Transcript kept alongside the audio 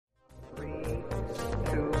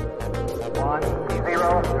Hey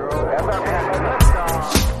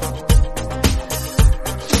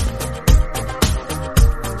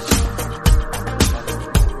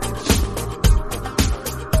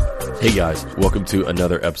guys, welcome to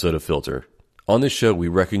another episode of Filter. On this show, we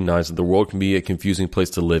recognize that the world can be a confusing place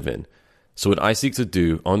to live in. So what I seek to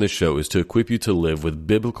do on this show is to equip you to live with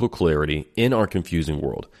biblical clarity in our confusing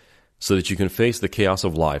world, so that you can face the chaos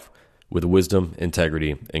of life with wisdom,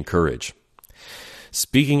 integrity, and courage.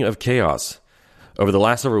 Speaking of chaos, over the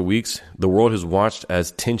last several weeks, the world has watched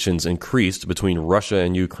as tensions increased between Russia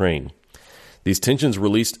and Ukraine. These tensions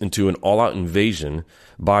released into an all-out invasion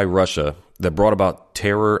by Russia that brought about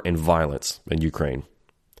terror and violence in Ukraine.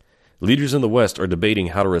 Leaders in the West are debating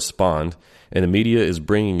how to respond, and the media is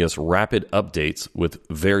bringing us rapid updates with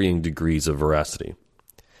varying degrees of veracity.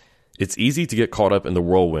 It's easy to get caught up in the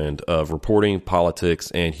whirlwind of reporting,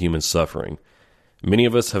 politics, and human suffering. Many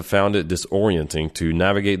of us have found it disorienting to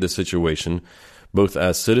navigate this situation, both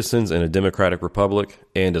as citizens in a democratic republic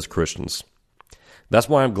and as Christians. That's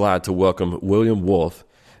why I'm glad to welcome William Wolfe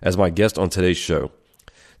as my guest on today's show,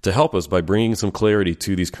 to help us by bringing some clarity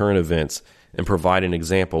to these current events and provide an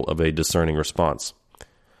example of a discerning response.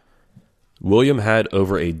 William had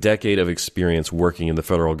over a decade of experience working in the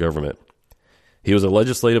federal government. He was a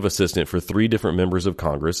legislative assistant for 3 different members of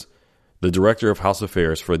Congress, the director of House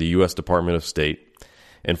Affairs for the U.S. Department of State,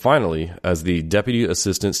 and finally, as the Deputy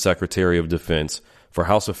Assistant Secretary of Defense for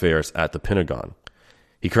House Affairs at the Pentagon.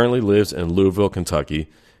 He currently lives in Louisville, Kentucky,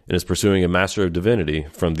 and is pursuing a Master of Divinity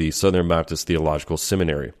from the Southern Baptist Theological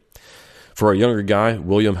Seminary. For a younger guy,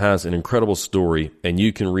 William has an incredible story, and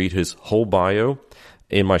you can read his whole bio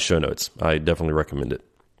in my show notes. I definitely recommend it.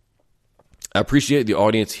 I appreciate the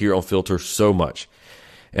audience here on Filter so much,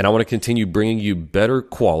 and I want to continue bringing you better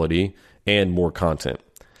quality and more content.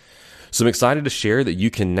 So I'm excited to share that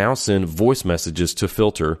you can now send voice messages to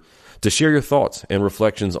Filter to share your thoughts and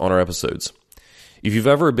reflections on our episodes. If you've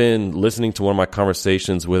ever been listening to one of my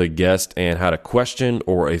conversations with a guest and had a question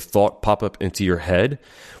or a thought pop up into your head,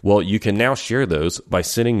 well, you can now share those by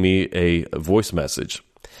sending me a voice message.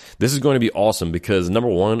 This is going to be awesome because, number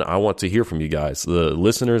one, I want to hear from you guys, the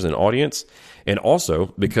listeners and audience, and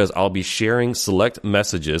also because I'll be sharing select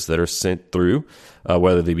messages that are sent through,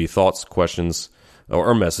 whether they be thoughts, questions,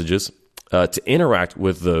 or messages, to interact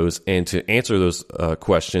with those and to answer those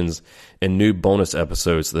questions in new bonus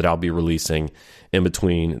episodes that I'll be releasing in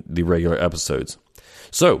between the regular episodes.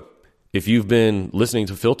 So, if you've been listening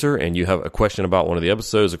to Filter and you have a question about one of the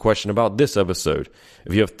episodes, a question about this episode,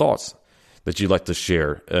 if you have thoughts that you'd like to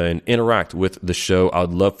share and interact with the show, I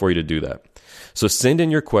would love for you to do that. So send in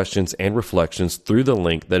your questions and reflections through the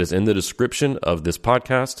link that is in the description of this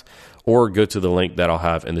podcast, or go to the link that I'll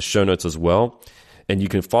have in the show notes as well. And you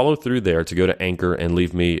can follow through there to go to Anchor and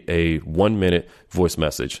leave me a 1-minute voice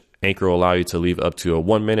message. Anchor will allow you to leave up to a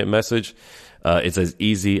 1-minute message. It's as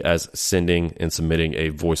easy as sending and submitting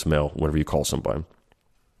a voicemail whenever you call somebody.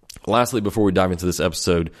 Lastly, before we dive into this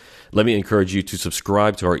episode, let me encourage you to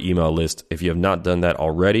subscribe to our email list if you have not done that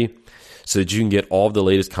already, so that you can get all of the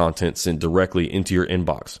latest content sent directly into your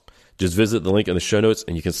inbox. Just visit the link in the show notes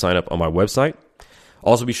and you can sign up on my website.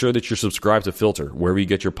 Also, be sure that you're subscribed to Filter, wherever you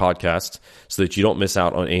get your podcasts, so that you don't miss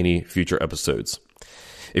out on any future episodes.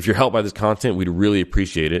 If you're helped by this content, we'd really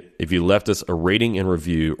appreciate it if you left us a rating and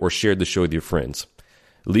review or shared the show with your friends.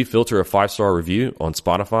 Leave Filter a 5-star review on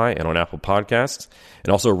Spotify and on Apple Podcasts,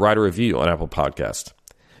 and also write a review on Apple Podcasts.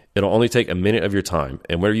 It'll only take a minute of your time,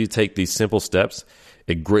 and whenever you take these simple steps,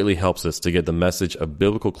 it greatly helps us to get the message of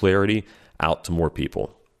biblical clarity out to more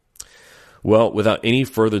people. Well, without any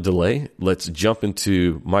further delay, let's jump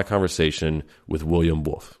into my conversation with William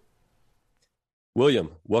Wolfe. William,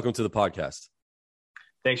 welcome to the podcast.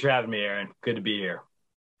 Thanks for having me, Aaron. Good to be here.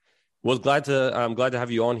 Well, I'm glad to have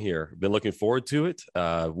you on here. Been looking forward to it.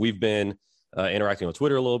 We've been interacting on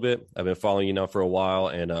Twitter a little bit. I've been following you now for a while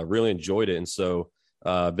and really enjoyed it. And so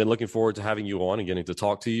I've been looking forward to having you on and getting to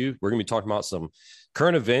talk to you. We're going to be talking about some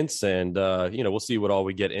current events and, we'll see what all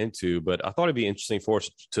we get into. But I thought it'd be interesting for us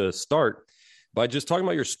to start by just talking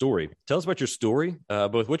about your story. Tell us about your story,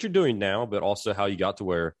 both what you're doing now, but also how you got to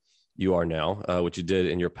where you are now, what you did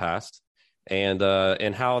in your past. And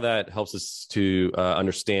how that helps us to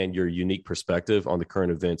understand your unique perspective on the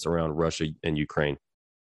current events around Russia and Ukraine.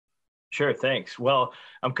 Sure, thanks. Well,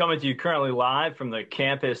 I'm coming to you currently live from the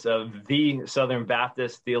campus of the Southern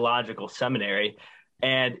Baptist Theological Seminary.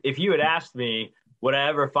 And if you had asked me, would I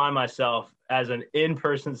ever find myself as an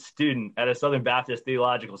in-person student at a Southern Baptist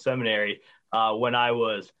Theological Seminary when I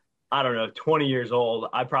was, 20 years old,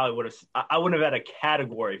 I wouldn't have had a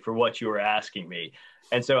category for what you were asking me.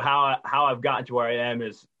 And so how I've gotten to where I am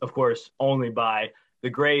is, of course, only by the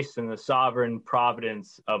grace and the sovereign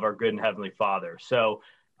providence of our good and heavenly Father. So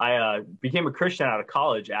I became a Christian out of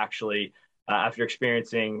college, actually, after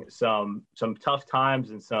experiencing some tough times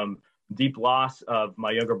and some deep loss of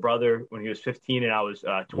my younger brother when he was 15 and I was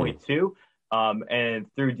 22. And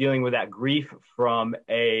through dealing with that grief from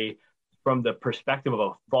the perspective of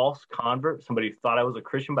a false convert, somebody who thought I was a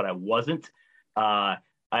Christian, but I wasn't,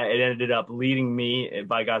 it ended up leading me,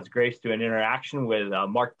 by God's grace, to an interaction with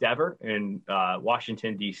Mark Dever in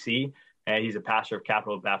Washington, D.C., and he's a pastor of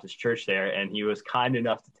Capital Baptist Church there. And he was kind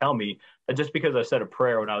enough to tell me that just because I said a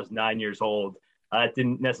prayer when I was 9 years old, it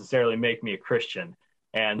didn't necessarily make me a Christian.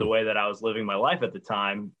 And the way that I was living my life at the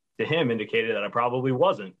time, to him, indicated that I probably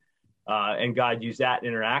wasn't. And God used that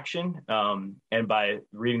interaction, and by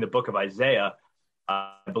reading the book of Isaiah,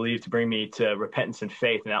 I believe, to bring me to repentance and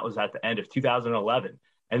faith. And that was at the end of 2011.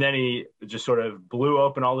 And then he just sort of blew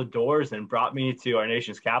open all the doors and brought me to our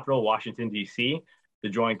nation's capital, Washington, D.C., to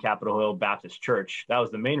join Capitol Hill Baptist Church. That was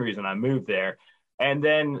the main reason I moved there. And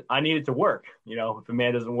then I needed to work. You know, if a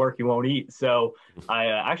man doesn't work, he won't eat. So I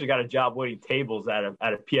actually got a job waiting tables at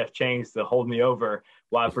a PF Chang's to hold me over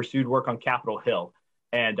while I pursued work on Capitol Hill.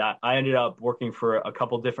 And I ended up working for a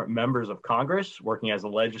couple different members of Congress, working as a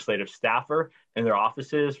legislative staffer in their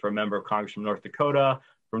offices for a member of Congress from North Dakota,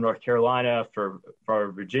 from North Carolina, for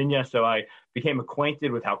Virginia. So I became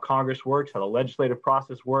acquainted with how Congress works, how the legislative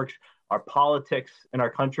process works, our politics in our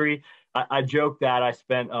country. I joke that I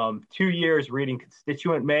spent 2 years reading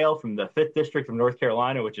constituent mail from the 5th District of North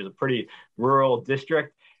Carolina, which is a pretty rural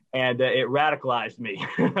district. And it radicalized me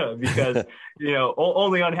because, you know,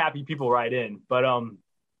 only unhappy people write in. But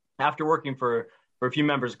after working for a few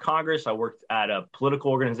members of Congress, I worked at a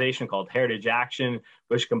political organization called Heritage Action,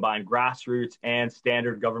 which combined grassroots and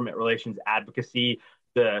standard government relations advocacy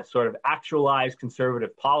to sort of actualize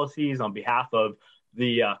conservative policies on behalf of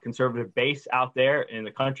the conservative base out there in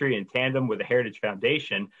the country, in tandem with the Heritage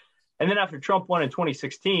Foundation. And then after Trump won in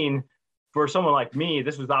 2016, for someone like me,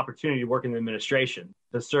 this was the opportunity to work in the administration,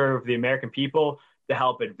 to serve the American people, to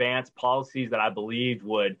help advance policies that I believed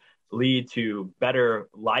would lead to better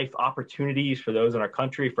life opportunities for those in our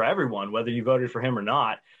country, for everyone, whether you voted for him or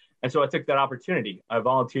not. And so I took that opportunity. I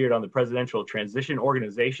volunteered on the Presidential Transition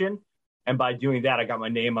Organization. And by doing that, I got my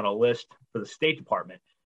name on a list for the State Department.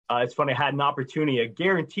 It's funny, I had an opportunity, a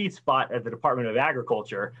guaranteed spot at the Department of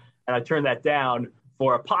Agriculture, and I turned that down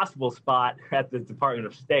for a possible spot at the Department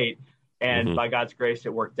of State. And by God's grace,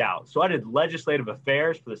 it worked out. So I did legislative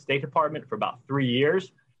affairs for the State Department for about 3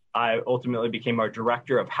 years. I ultimately became our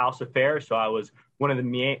director of House Affairs. So I was one of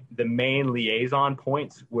the main liaison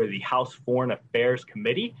points with the House Foreign Affairs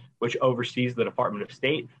Committee, which oversees the Department of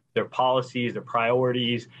State, their policies, their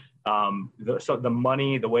priorities, the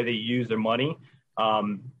money, the way they use their money.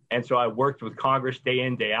 And so I worked with Congress day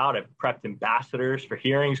in, day out. I've prepped ambassadors for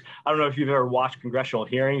hearings. I don't know if you've ever watched congressional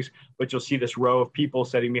hearings, but you'll see this row of people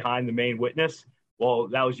sitting behind the main witness. Well,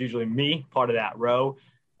 that was usually me, part of that row.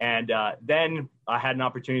 And then I had an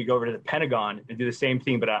opportunity to go over to the Pentagon and do the same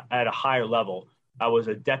thing, but at a higher level. I was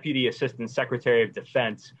a Deputy Assistant Secretary of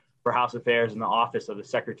Defense for House Affairs in the Office of the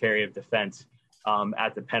Secretary of Defense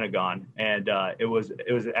at the Pentagon. And it was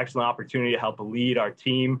an excellent opportunity to help lead our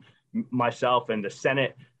team. Myself and the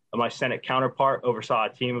Senate, my Senate counterpart, oversaw a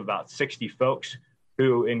team of about 60 folks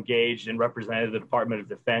who engaged and represented the Department of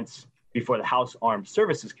Defense before the House Armed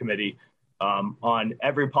Services Committee on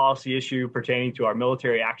every policy issue pertaining to our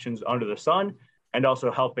military actions under the sun, and also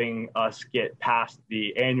helping us get past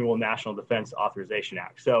the annual National Defense Authorization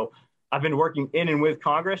Act. So I've been working in and with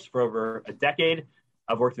Congress for over a decade.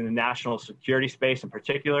 I've worked in the national security space in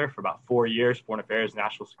particular for about 4 years, foreign affairs,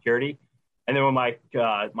 national security. And then when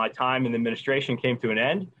my time in the administration came to an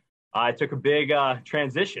end, I took a big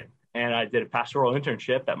transition, and I did a pastoral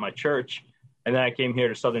internship at my church. And then I came here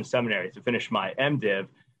to Southern Seminary to finish my MDiv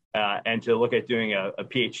and to look at doing a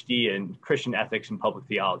PhD in Christian ethics and public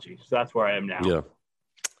theology. So that's where I am now.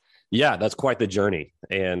 Yeah, that's quite the journey.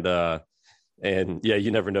 And yeah,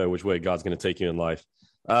 you never know which way God's going to take you in life.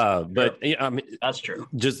 But I mean, that's true.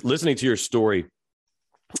 Just listening to your story,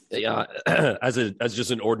 as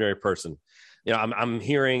just an ordinary person, you know, I'm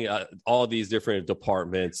hearing all these different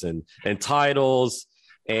departments and titles,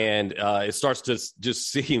 and it starts to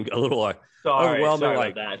just seem a little like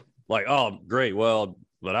overwhelming. Like, oh, great. Well,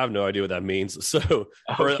 but I have no idea what that means. So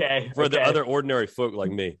for the other ordinary folk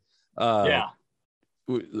like me,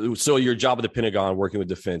 So your job at the Pentagon, working with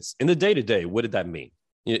defense in the day-to-day, what did that mean?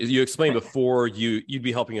 You explained before you'd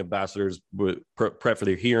be helping ambassadors prep for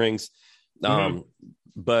their hearings.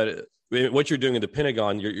 But what you're doing in the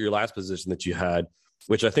Pentagon, your last position that you had,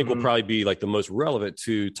 which I think will probably be like the most relevant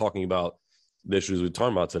to talking about the issues we're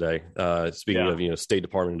talking about today. Speaking Yeah. of, State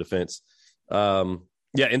Department of Defense.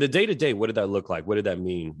 Yeah. In the day to day, what did that look like? What did that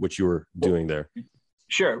mean? What you were doing there?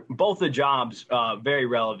 Sure. Both the jobs very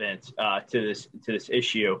relevant to this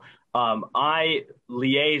issue. I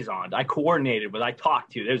coordinated with, I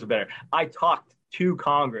talked to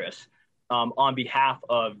Congress on behalf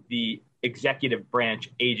of the executive branch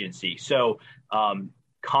agency. So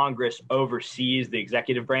Congress oversees the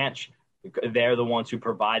executive branch. They're the ones who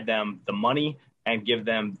provide them the money and give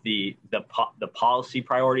them the policy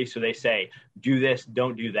priority. So they say, do this,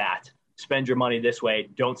 don't do that. Spend your money this way,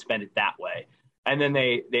 don't spend it that way. And then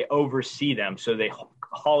they oversee them. So they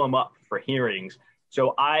haul them up for hearings.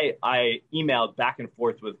 So I emailed back and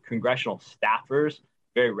forth with congressional staffers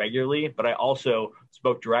very regularly, but I also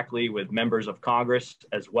spoke directly with members of Congress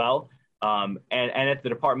as well. And at the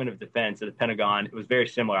Department of Defense, at the Pentagon, it was very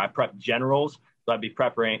similar. I prepped generals, so I'd be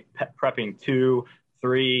prepping 2,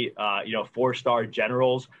 3, 4-star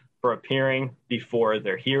generals for appearing before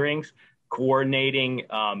their hearings, coordinating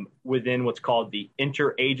within what's called the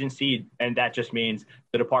interagency, and that just means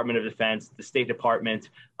the Department of Defense, the State Department,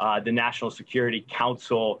 the National Security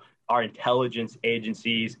Council, our intelligence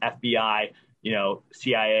agencies, FBI,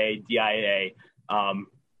 CIA, DIA.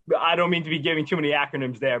 I don't mean to be giving too many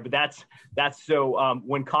acronyms there, but that's so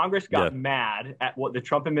when Congress got mad at what the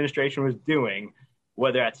Trump administration was doing,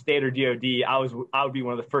 whether at state or DOD, I would be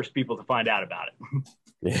one of the first people to find out about it.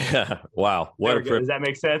 Yeah. Wow. Does that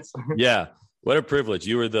make sense? Yeah. What a privilege.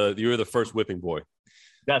 You were the first whipping boy.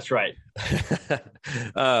 That's right.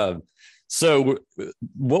 So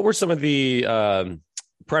what were some of the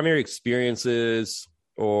primary experiences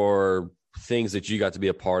or things that you got to be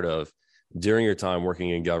a part of during your time working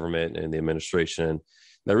in government and the administration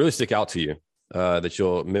that really stick out to you, that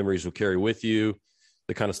your memories will carry with you,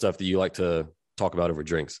 the kind of stuff that you like to talk about over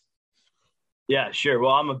drinks? Yeah, sure.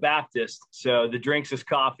 Well, I'm a Baptist, so the drinks is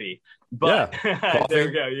coffee. But coffee, there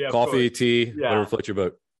we go. Yeah, coffee, tea, whatever floats your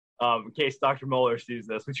boat. In case Dr. Mueller sees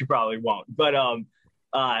this, which he probably won't. But I'll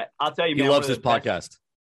tell you, he loves his podcast.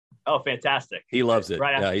 Oh, fantastic! He loves it.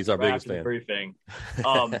 He's our biggest fan. Briefing.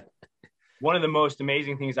 One of the most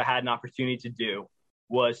amazing things I had an opportunity to do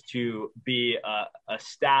was to be a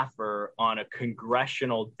staffer on a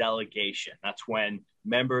congressional delegation. That's when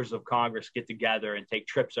members of Congress get together and take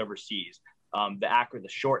trips overseas. The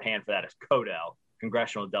shorthand for that is CODEL,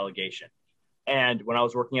 Congressional Delegation. And when I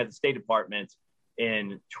was working at the State Department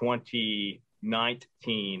in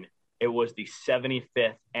 2019, it was the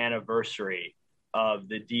 75th anniversary of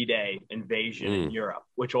the D-Day invasion in Europe,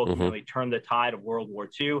 which ultimately turned the tide of World War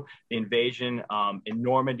II, the invasion in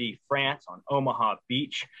Normandy, France, on Omaha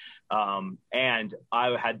Beach. And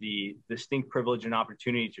I had the distinct privilege and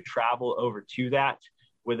opportunity to travel over to that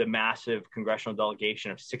with a massive congressional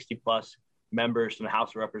delegation of 60 plus members from the House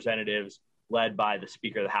of Representatives, led by the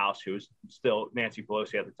Speaker of the House, who was still Nancy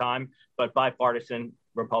Pelosi at the time, but bipartisan,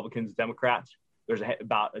 Republicans, Democrats. There's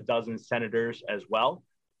about a dozen senators as well.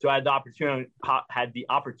 So I had the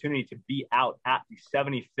opportunity to be out at the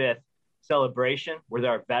 75th celebration where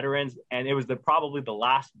there are veterans, and it was probably the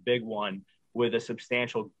last big one with a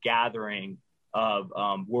substantial gathering of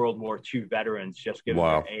World War II veterans, just given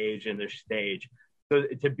their age and their stage. So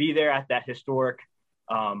to be there at that historic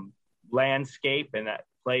landscape and that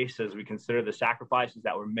place, as we consider the sacrifices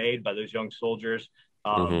that were made by those young soldiers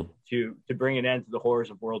to bring an end to the horrors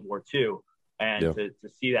of World War II. And to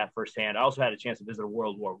see that firsthand. I also had a chance to visit a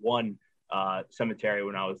World War I cemetery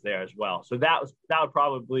when I was there as well. So that would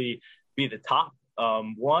probably be the top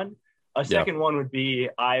one. A second one would be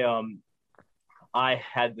I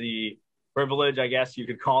had the privilege, I guess you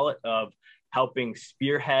could call it, of helping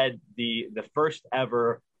spearhead the first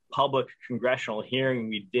ever public congressional hearing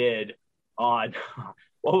we did on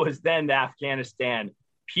what was then the Afghanistan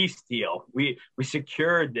peace deal. We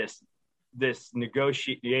secured this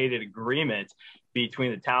negotiated agreement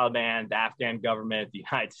between the Taliban, the Afghan government, the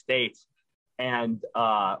United States, and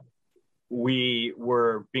we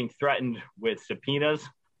were being threatened with subpoenas,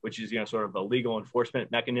 which is sort of a legal enforcement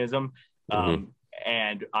mechanism.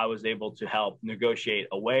 And I was able to help negotiate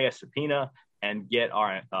away a subpoena and get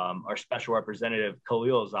our special representative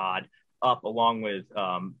Khalil Azad up, along with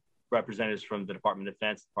representatives from the Department of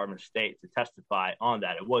Defense, Department of State, to testify on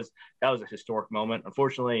that. That was a historic moment.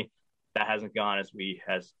 Unfortunately, that hasn't gone as we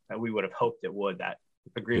would have hoped it would. That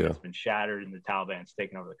agreement's been shattered and the Taliban's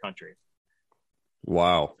taken over the country.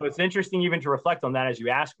 Wow. So it's interesting even to reflect on that as you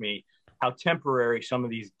ask me how temporary some of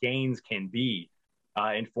these gains can be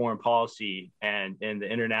in foreign policy and in the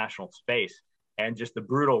international space, and just the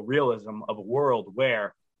brutal realism of a world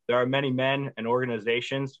where there are many men and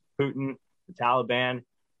organizations, Putin, the Taliban,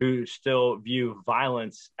 who still view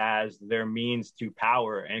violence as their means to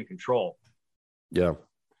power and control. Yeah.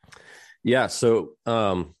 Yeah. So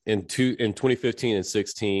in 2015 and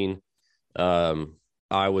 16,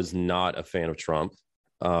 I was not a fan of Trump,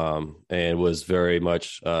 and was very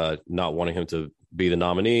much not wanting him to be the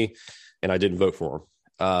nominee, and I didn't vote for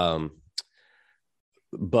him.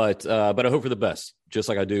 But I hope for the best, just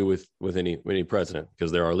like I do with any president,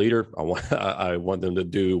 because they're our leader. I want them to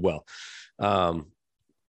do well.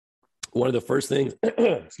 One of the first things,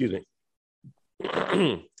 excuse me,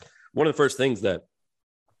 one of the first things that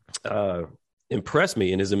impressed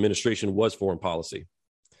me in his administration was foreign policy,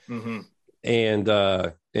 Mm-hmm.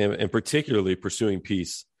 and particularly pursuing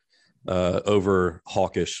peace over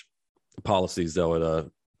hawkish policies that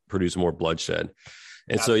would produce more bloodshed.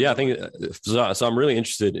 And Absolutely. so, yeah, I think so. I'm really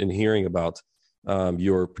interested in hearing about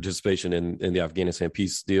your participation in the Afghanistan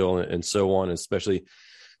peace deal and so on, especially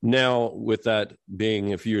now with that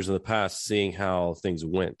being a few years in the past, seeing how things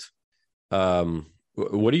went.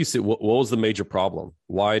 What do you see? What was the major problem?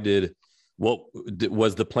 Was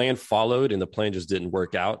the plan followed and the plan just didn't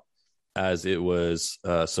work out as it was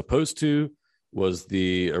supposed to? Was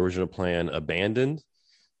the original plan abandoned?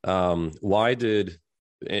 Why did,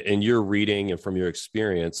 in your reading and from your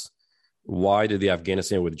experience, why did the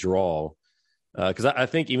Afghanistan withdrawal? Because I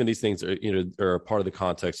think even these things are a part of the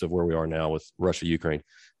context of where we are now with Russia, Ukraine.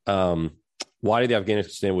 Why did the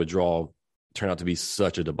Afghanistan withdrawal turn out to be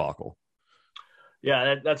such a debacle?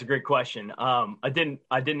 Yeah, that's a great question. I didn't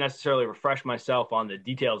necessarily refresh myself on the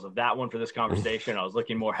details of that one for this conversation. I was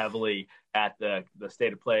looking more heavily at the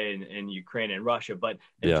state of play in Ukraine and Russia, but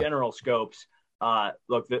in general scopes,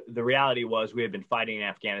 look, the reality was we had been fighting in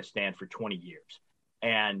Afghanistan for 20 years,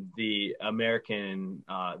 and the American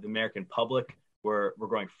public were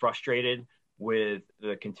growing frustrated with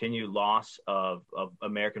the continued loss of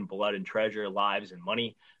American blood and treasure, lives and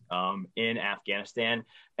money in Afghanistan.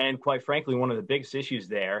 And quite frankly, one of the biggest issues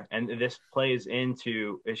there, and this plays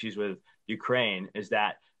into issues with Ukraine, is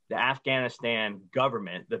that the Afghanistan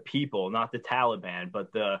government, the people, not the Taliban,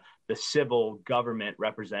 but the civil government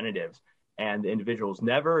representatives and the individuals,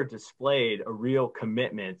 never displayed a real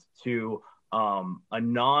commitment to a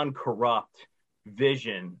non-corrupt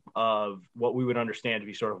vision of what we would understand to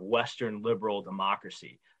be sort of Western liberal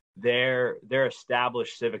democracy. Their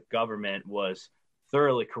established civic government was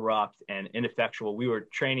thoroughly corrupt and ineffectual. We were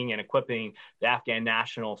training and equipping the Afghan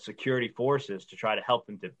National Security Forces to try to help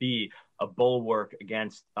them to be a bulwark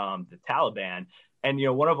against the Taliban. And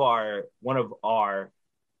one of our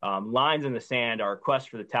lines in the sand, our request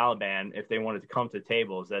for the Taliban, if they wanted to come to the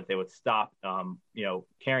table, is that they would stop,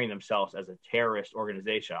 carrying themselves as a terrorist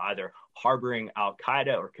organization, either harboring Al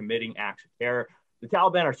Qaeda or committing acts of terror. The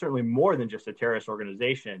Taliban are certainly more than just a terrorist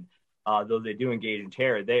organization. Though they do engage in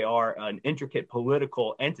terror, they are an intricate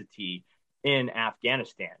political entity in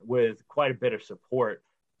Afghanistan with quite a bit of support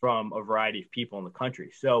from a variety of people in the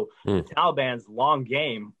country. So the Taliban's long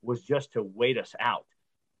game was just to wait us out.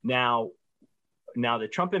 Now the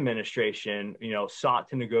Trump administration, sought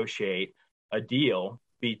to negotiate a deal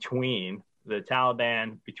between the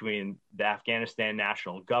Taliban, between the Afghanistan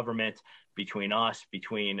national government, between us,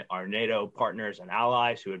 between our NATO partners and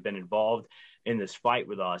allies who had been involved in this fight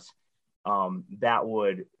with us. That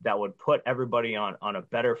would put everybody on a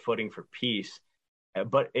better footing for peace,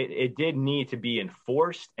 but it did need to be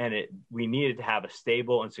enforced, and we needed to have a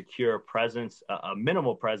stable and secure presence, a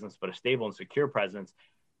minimal presence, but a stable and secure presence.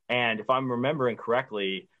 And if I'm remembering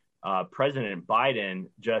correctly, President Biden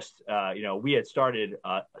just, we had started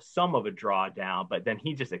some of a drawdown, but then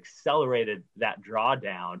he just accelerated that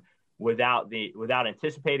drawdown without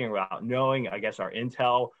anticipating, without knowing. I guess our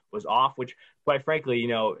intel was off, which quite frankly,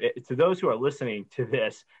 to those who are listening to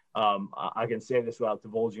this, I can say this without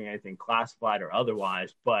divulging anything classified or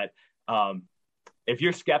otherwise, but if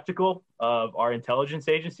you're skeptical of our intelligence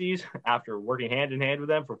agencies after working hand in hand with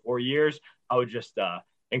them for 4 years, I would just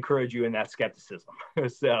encourage you in that skepticism.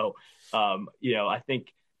 So, I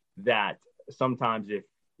think that sometimes if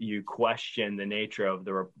you question the nature of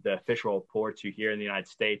the official reports you hear in the United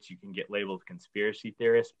States, you can get labeled conspiracy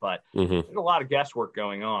theorist, but there's a lot of guesswork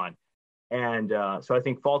going on. And so I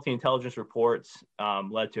think faulty intelligence reports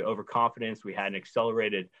led to overconfidence. We had an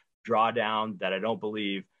accelerated drawdown that I don't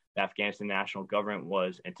believe the Afghanistan national government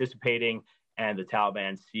was anticipating, and the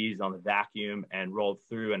Taliban seized on the vacuum and rolled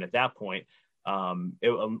through. And at that point,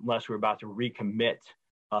 unless we're about to recommit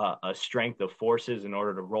a strength of forces in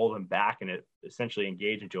order to roll them back and essentially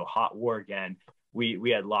engage into a hot war again,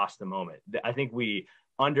 we had lost the moment. I think we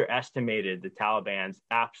underestimated the Taliban's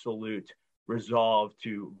absolute resolve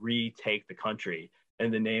to retake the country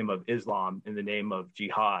in the name of Islam, in the name of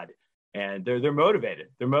jihad. And they're motivated.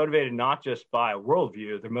 They're motivated not just by a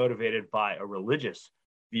worldview, they're motivated by a religious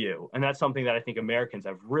view. And that's something that I think Americans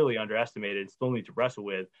have really underestimated and still need to wrestle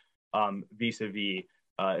with vis-a-vis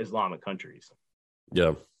Islamic countries.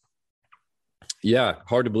 Yeah. Yeah.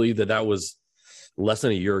 Hard to believe that was less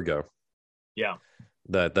than a year ago. Yeah.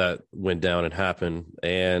 That went down and happened.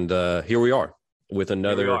 And here we are with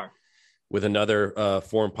another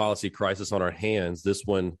foreign policy crisis on our hands. This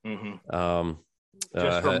one,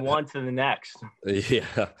 just from one to the next.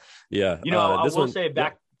 Yeah. Yeah. I will say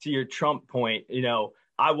back to your Trump point,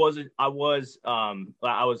 I was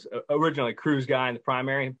originally a Cruz guy in the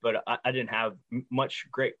primary, but I didn't have much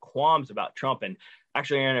great qualms about Trump. And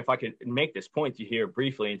actually, Aaron, if I could make this point to you here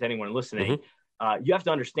briefly, and to anyone listening, you have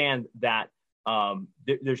to understand that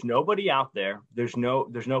there's nobody out there. There's no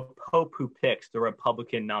Pope who picks the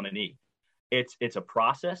Republican nominee. It's a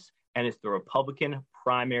process, and it's the Republican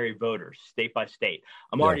primary voters, state by state.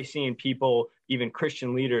 I'm already seeing people, even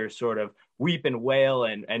Christian leaders, sort of weep and wail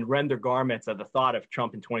and rend their garments at the thought of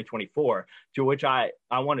Trump in 2024, to which I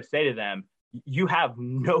want to say to them, you have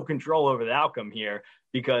no control over the outcome here,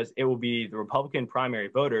 because it will be the Republican primary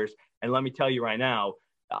voters. And let me tell you right now,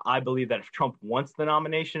 I believe that if Trump wants the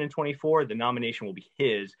nomination in 24, the nomination will be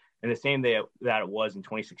his in the same way that it was in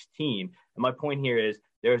 2016. And my point here is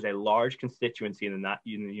there's a large constituency in the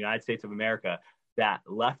United States of America that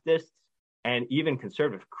leftists and even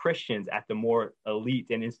conservative Christians at the more elite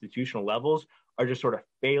and institutional levels are just sort of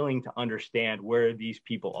failing to understand where these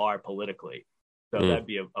people are politically. So that'd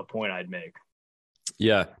be a point I'd make.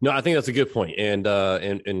 Yeah, no, I think that's a good point. And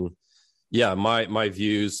yeah, my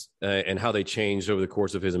views and how they changed over the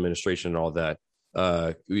course of his administration and all that,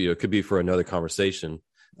 could be for another conversation.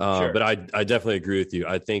 Sure. But I definitely agree with you.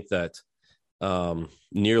 I think that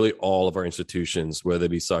nearly all of our institutions, whether they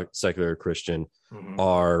be secular or Christian,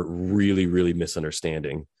 are really, really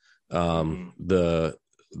misunderstanding the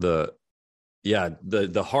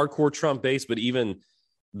hardcore Trump base, but even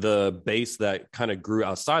the base that kind of grew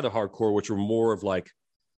outside the hardcore, which were more of like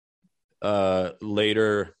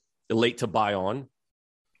late to buy on.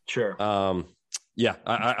 Sure. Yeah,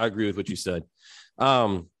 I agree with what you said.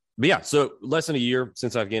 But yeah, so less than a year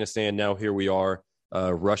since Afghanistan. Now here we are.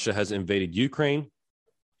 Russia has invaded Ukraine.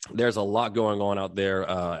 There's a lot going on out there.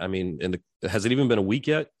 I mean, has it even been a week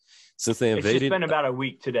yet since they invaded? It's just been about a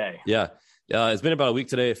week today. Yeah. It's been about a week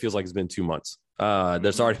today. It feels like it's been 2 months.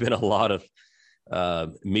 There's already been a lot of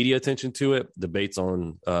media attention to it, debates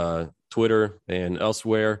on Twitter and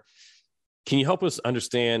elsewhere. Can you help us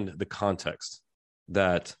understand the context,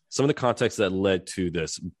 some of the context that led to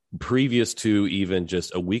this previous to even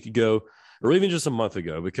just a week ago, or even just a month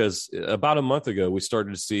ago? Because about a month ago, we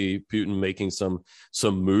started to see Putin making some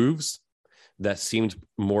moves that seemed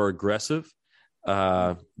more aggressive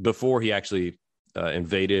before he actually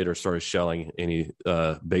invaded or started shelling any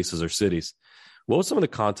bases or cities. What was some of the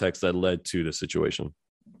context that led to the situation?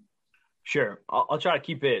 Sure. I'll try to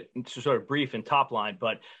keep it sort of brief and top line,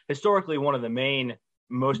 but historically, one of the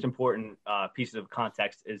most important pieces of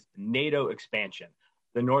context is NATO expansion,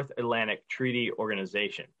 the North Atlantic Treaty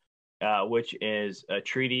Organization, which is a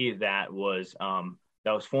treaty that was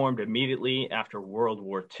formed immediately after World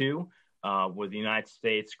War II with the United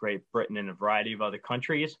States, Great Britain, and a variety of other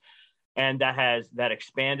countries. And that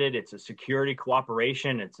expanded. It's a security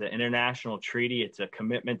cooperation. It's an international treaty. It's a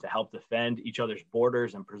commitment to help defend each other's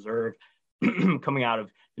borders and preserve, coming out of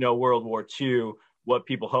World War II, what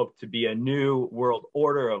people hope to be a new world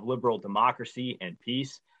order of liberal democracy and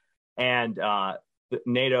peace. And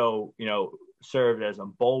NATO, served as a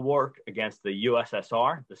bulwark against the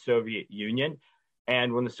USSR, the Soviet Union.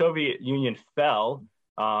 And when the Soviet Union fell,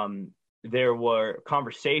 there were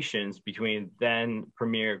conversations between then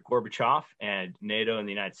Premier Gorbachev and NATO and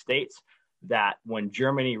the United States that when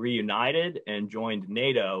Germany reunited and joined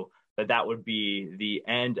NATO, that would be the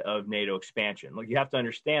end of NATO expansion. Look, you have to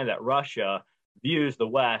understand that Russia views the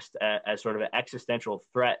West as sort of an existential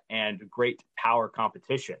threat and great power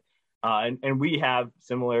competition. And we have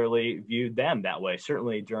similarly viewed them that way,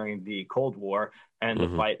 certainly during the Cold War and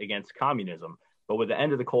the fight against communism. But with the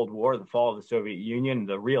end of the Cold War, the fall of the Soviet Union,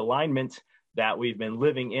 the realignment that we've been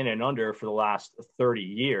living in and under for the last 30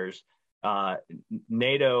 years,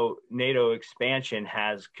 NATO expansion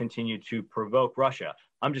has continued to provoke Russia.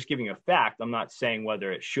 I'm just giving a fact. I'm not saying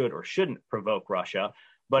whether it should or shouldn't provoke Russia.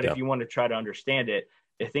 But if you want to try to understand it,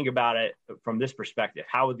 think about it from this perspective.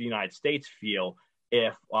 How would the United States feel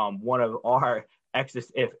if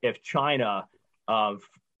if China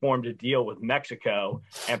formed a deal with Mexico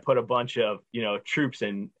and put a bunch of troops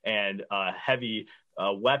and heavy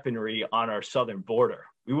weaponry on our southern border?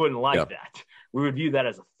 We wouldn't like that. We would view that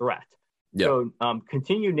as a threat. Yeah. So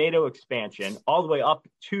continued NATO expansion all the way up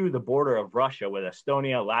to the border of Russia with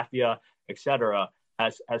Estonia, Latvia, etc.,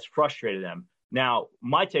 has frustrated them. Now,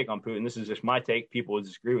 my take on Putin, this is just my take, people would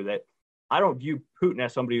disagree with it. I don't view Putin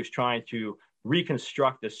as somebody who's trying to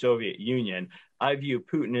reconstruct the Soviet Union. I view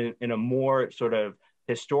Putin in a more sort of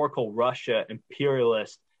historical Russia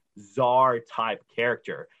imperialist czar type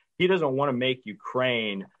character. He doesn't want to make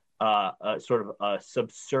Ukraine a sort of a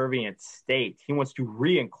subservient state. He wants to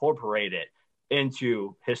reincorporate it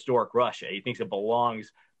into historic Russia. He thinks it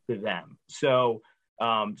belongs to them. So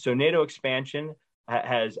NATO expansion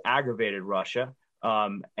has aggravated Russia.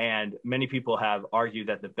 And many people have argued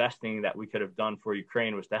that the best thing that we could have done for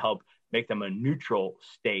Ukraine was to help make them a neutral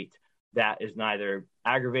state that is neither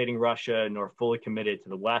aggravating Russia nor fully committed to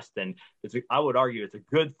the West. And I would argue it's a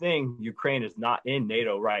good thing Ukraine is not in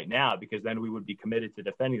NATO right now, because then we would be committed to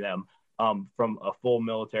defending them from a full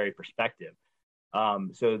military perspective.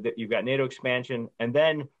 So that you've got NATO expansion, and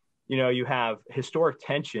then you have historic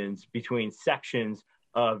tensions between sections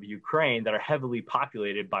of Ukraine that are heavily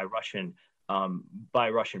populated by Russian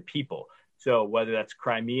people. So whether that's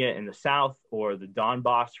Crimea in the south or the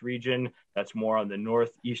Donbass region, that's more on the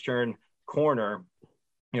northeastern corner,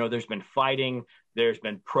 there's been fighting. There's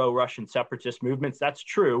been pro-Russian separatist movements. That's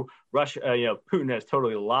true. Russia, Putin has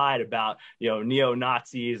totally lied about,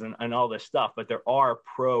 neo-Nazis and all this stuff, but there are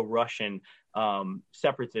pro-Russian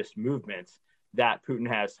separatist movements that Putin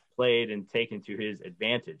has played and taken to his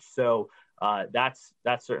advantage. So that's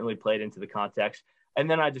certainly played into the context. And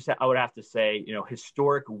then I would have to say,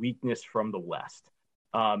 historic weakness from the West.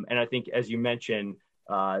 And I think, as you mentioned,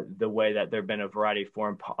 the way that there have been a variety of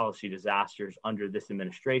foreign policy disasters under this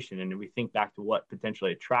administration. And we think back to what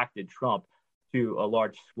potentially attracted Trump to a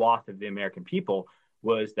large swath of the American people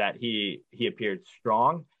was that he appeared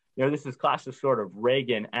strong. This is classic sort of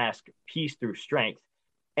Reagan-esque peace through strength,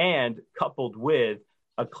 and coupled with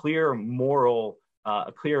a clear moral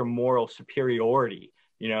superiority.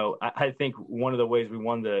 I think one of the ways we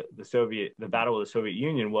won the battle of the Soviet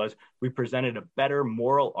Union was we presented a better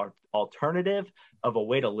moral alternative of a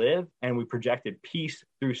way to live, and we projected peace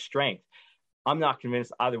through strength. I'm not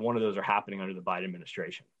convinced either one of those are happening under the Biden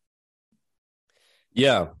administration.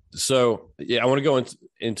 Yeah. So, I want to go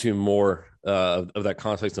into more of that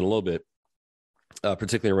context in a little bit,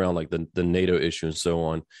 particularly around like the NATO issue and so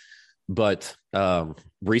on. But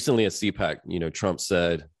recently at CPAC, Trump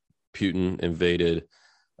said Putin invaded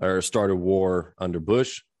or started war under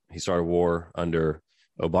Bush. He started war under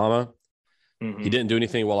Obama. Mm-hmm. He didn't do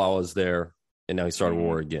anything while I was there, and now he started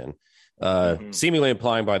war again. Seemingly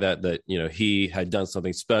implying by that he had done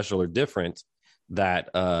something special or different that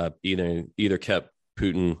either kept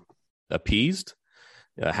Putin appeased,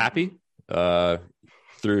 happy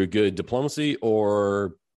through good diplomacy,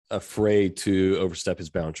 or afraid to overstep his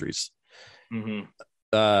boundaries.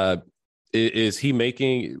 Is he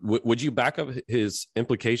making? Would you back up his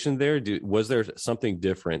implication there? Was there something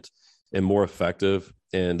different and more effective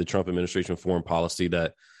in the Trump administration foreign policy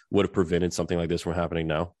that would have prevented something like this from happening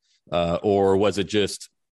now, or was it just?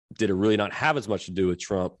 Did it really not have as much to do with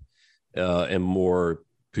Trump and more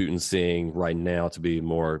Putin seeing right now to be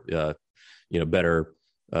more, better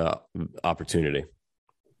opportunity?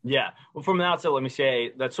 Yeah. Well, from the outset, let me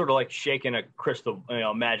say that's sort of like shaking a crystal,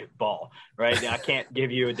 magic ball, right? I can't give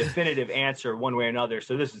you a definitive answer one way or another.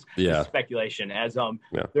 So this is speculation. As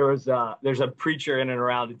there's a preacher in and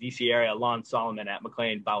around the DC area, Lon Solomon at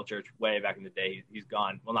McLean Bible Church, way back in the day. He's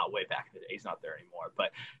gone. Well, not way back in the day. He's not there anymore. But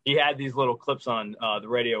he had these little clips on the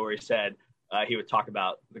radio where he said he would talk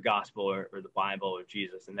about the gospel or the Bible or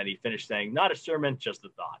Jesus, and then he finished saying, "Not a sermon, just a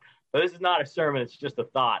thought." But this is not a sermon, it's just a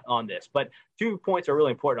thought on this. But 2 points are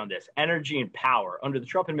really important on this: energy and power. Under the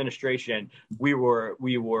Trump administration, we were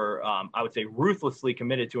I would say, ruthlessly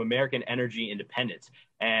committed to American energy independence,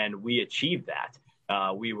 and we achieved that.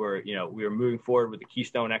 We were moving forward with the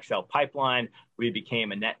Keystone XL pipeline. We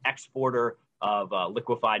became a net exporter of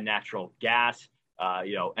liquefied natural gas.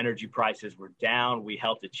 Energy prices were down. We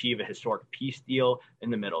helped achieve a historic peace deal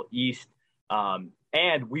in the Middle East.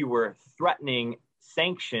 And we were threatening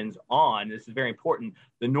sanctions on, this is very important,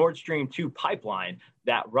 the Nord Stream 2 pipeline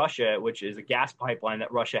that Russia, which is a gas pipeline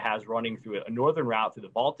that Russia has running through a northern route through the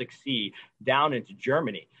Baltic Sea down into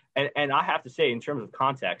Germany. And I have to say, in terms of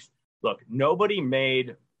context, look, nobody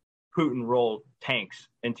made Putin roll tanks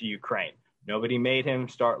into Ukraine. Nobody made him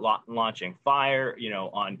start launching fire,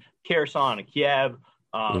 on Kherson and Kiev,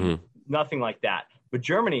 nothing like that. But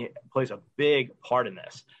Germany plays a big part in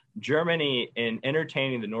this. Germany, in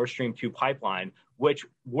entertaining the Nord Stream 2 pipeline, which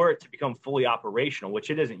were to become fully operational,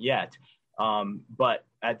 which it isn't yet. But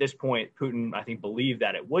at this point, Putin, I think, believed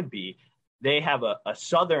that it would be. they have a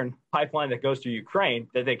southern pipeline that goes through Ukraine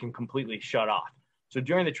that they can completely shut off. So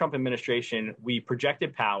during the Trump administration, we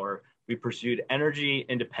projected power, we pursued energy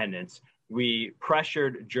independence, we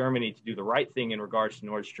pressured Germany to do the right thing in regards to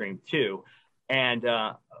Nord Stream 2. And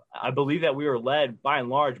I believe that we were led by and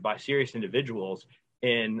large by serious individuals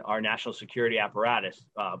in our national security apparatus,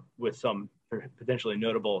 with some potentially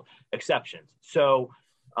notable exceptions. So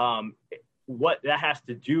what that has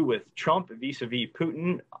to do with Trump vis-a-vis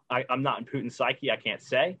Putin, I'm not in Putin's psyche, I can't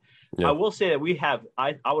say. Yeah. I will say that we have,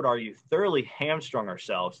 I would argue, thoroughly hamstrung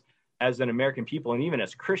ourselves as an American people and even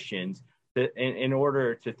as Christians in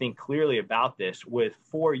order to think clearly about this with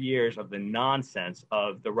 4 years of the nonsense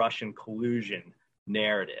of the Russian collusion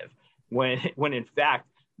narrative. When in fact,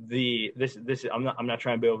 I'm not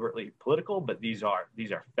trying to be overtly political, but these are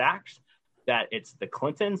facts that it's the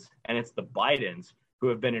Clintons and it's the Bidens who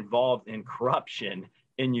have been involved in corruption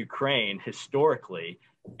in Ukraine historically.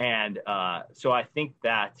 And so I think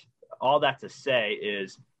that all that to say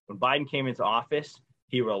is when Biden came into office,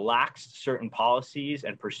 he relaxed certain policies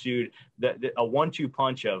and pursued a 1-2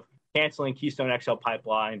 punch of canceling Keystone XL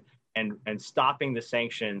pipeline and stopping the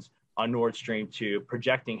sanctions on Nord Stream 2,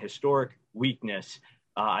 projecting historic weakness.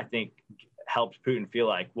 I think helps Putin feel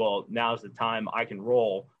like, well, now's the time I can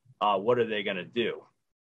roll. What are they going to do?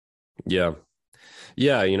 Yeah.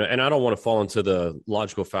 Yeah. And I don't want to fall into the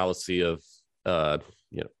logical fallacy of,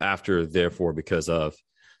 after, therefore, because of.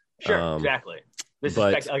 Sure, exactly. This is,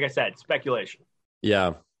 like I said, speculation.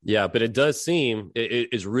 Yeah. Yeah. But it does seem it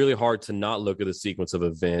is really hard to not look at the sequence of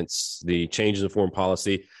events, the changes in foreign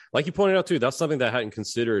policy. Like you pointed out, too, that's something that I hadn't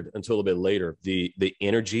considered until a bit later. The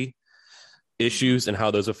energy issues and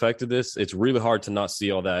how those affected this. It's really hard to not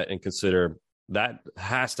see all that and consider that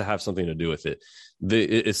has to have something to do with it.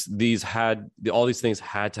 All these things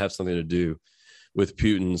had to have something to do with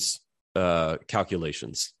Putin's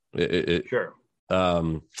calculations. Sure.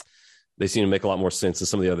 They seem to make a lot more sense than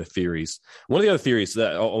some of the other theories. One of the other theories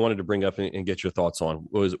that I wanted to bring up and get your thoughts on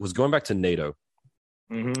was going back to NATO.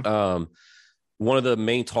 Mm-hmm. One of the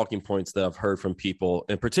main talking points that I've heard from people,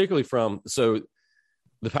 and particularly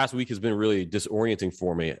the past week has been really disorienting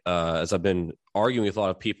for me as I've been arguing with a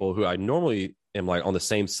lot of people who I normally am like on the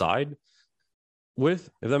same side with,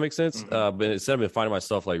 if that makes sense. Mm-hmm. But instead of finding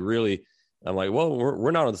myself like really, I'm like, well,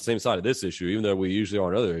 we're not on the same side of this issue, even though we usually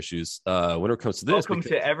are on other issues. When it comes to this, welcome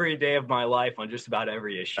to every day of my life on just about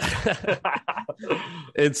every issue.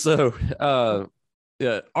 And so,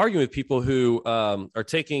 arguing with people who are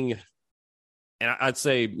taking. And I'd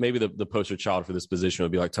say maybe the poster child for this position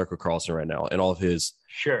would be like Tucker Carlson right now and all of his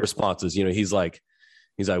responses. He's like,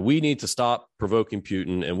 we need to stop provoking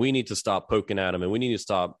Putin and we need to stop poking at him and we need to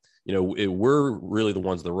stop, we're really the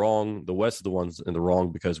ones in the wrong. The West are the ones in the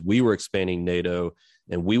wrong because we were expanding NATO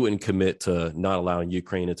and we wouldn't commit to not allowing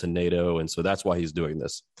Ukraine into NATO. And so that's why he's doing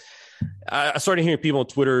this. I started hearing people on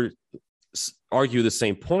Twitter argue the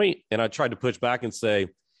same point. And I tried to push back and say,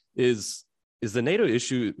 is the NATO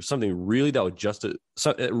issue something really that would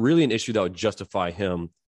really an issue that would justify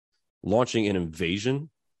him launching an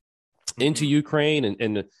invasion into Ukraine?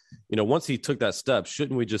 And once he took that step,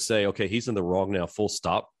 shouldn't we just say, okay, he's in the wrong now, full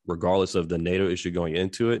stop, regardless of the NATO issue going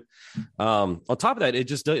into it? On top of that, it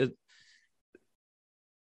just does.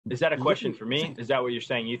 Is that a question for me? Is that what you're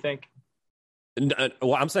saying? You think?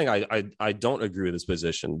 Well, I'm saying I don't agree with this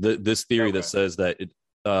position. This theory that says that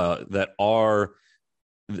that our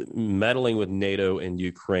meddling with NATO and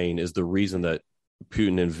Ukraine is the reason that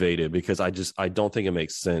Putin invaded, because I don't think it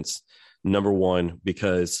makes sense. Number one,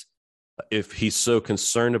 because if he's so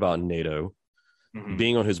concerned about NATO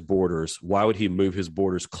being on his borders, why would he move his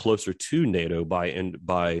borders closer to NATO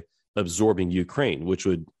by absorbing Ukraine, which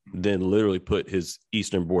would then literally put his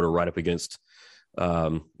eastern border right up against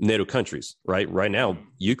NATO countries, right? Right now,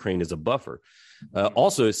 Ukraine is a buffer.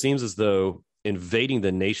 Also, it seems as though invading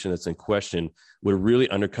the nation that's in question would really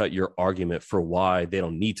undercut your argument for why they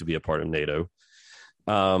don't need to be a part of NATO.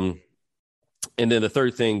 And then the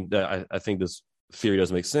third thing that I think this theory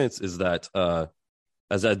doesn't make sense is that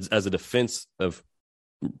as a defense of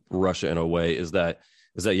Russia in a way is that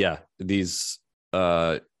these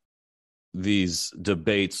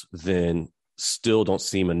debates then still don't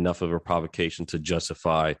seem enough of a provocation to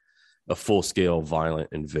justify a full-scale violent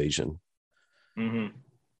invasion. Mm-hmm.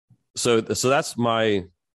 So that's my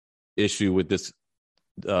issue with this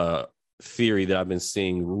theory that I've been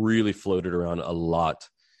seeing really floated around a lot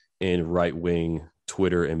in right-wing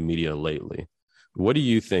Twitter and media lately. What do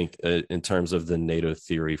you think in terms of the NATO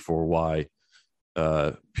theory for why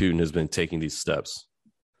Putin has been taking these steps?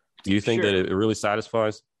 Do you think that it really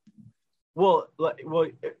satisfies? Well,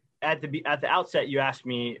 at the outset, you asked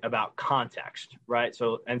me about context, right?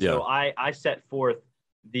 So Yeah. I set forth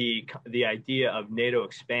the idea of NATO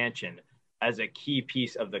expansion as a key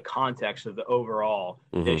piece of the context of the overall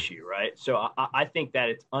issue, right? So I think that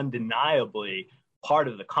it's undeniably part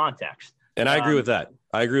of the context. And I agree with that.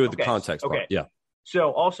 I agree with the Okay. context part. Yeah.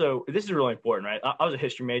 So also, this is really important, right? I was a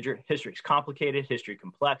history major. History is complicated. History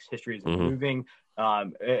complex. History is moving.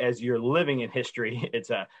 As you're living in history,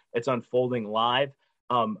 it's unfolding live.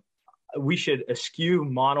 We should eschew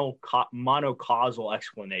monocausal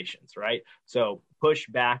explanations, right? So push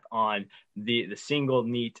back on the single,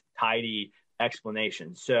 neat, tidy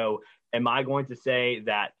explanation. So am I going to say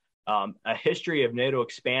that a history of NATO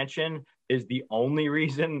expansion is the only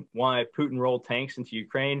reason why Putin rolled tanks into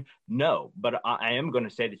Ukraine? No, but I am going to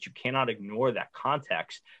say that you cannot ignore that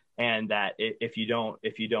context, and that if you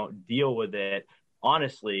don't deal with it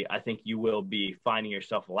honestly, I think you will be finding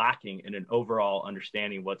yourself lacking in an overall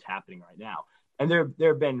understanding of what's happening right now. And there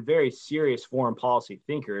have been very serious foreign policy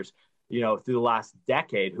thinkers, through the last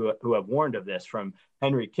decade who have warned of this, from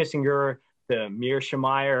Henry Kissinger to Meir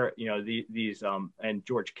Shemeyer, these and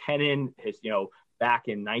George Kennan, back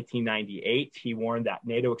in 1998, he warned that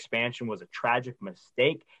NATO expansion was a tragic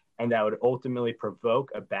mistake and that would ultimately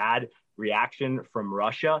provoke a bad reaction from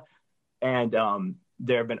Russia. And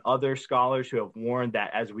there have been other scholars who have warned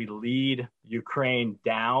that as we lead Ukraine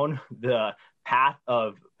down the path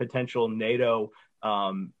of potential NATO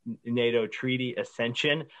treaty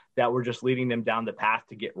ascension, that we're just leading them down the path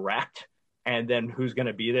to get wrecked. And then who's going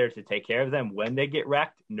to be there to take care of them when they get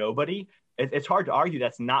wrecked? Nobody. It's hard to argue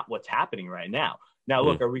that's not what's happening right now. Now,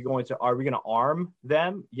 look, are we going to arm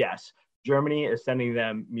them? Yes. Germany is sending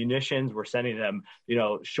them munitions. We're sending them,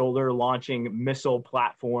 shoulder launching missile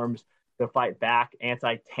platforms to fight back,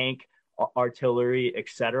 anti-tank artillery,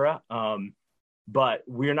 etc. But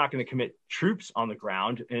we're not going to commit troops on the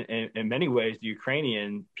ground. In many ways, the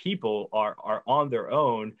Ukrainian people are on their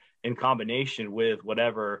own in combination with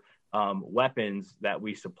whatever weapons that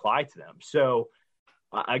we supply to them. So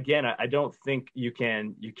again, I don't think you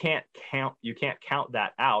can't count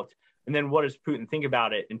that out. And then what does Putin think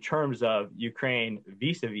about it in terms of Ukraine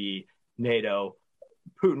vis-a-vis NATO?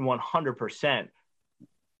 Putin 100%,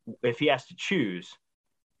 if he has to choose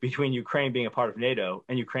between Ukraine being a part of NATO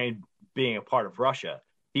and Ukraine being a part of Russia,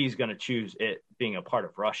 he's going to choose it being a part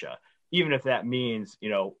of Russia, even if that means,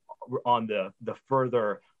 on the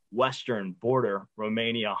further western border,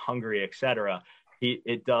 Romania, Hungary, etc.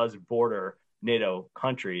 It does border NATO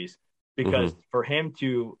countries, because for him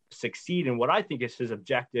to succeed in what I think is his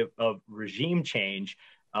objective of regime change,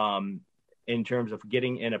 in terms of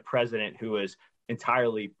getting in a president who is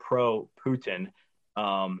entirely pro-Putin,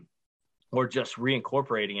 or just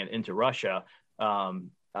reincorporating it into Russia,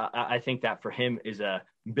 I think that for him is a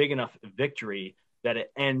big enough victory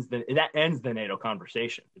that ends the NATO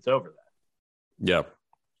conversation. It's over that. Yeah.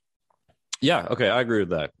 Yeah. Okay. I agree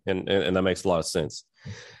with that. And that makes a lot of sense.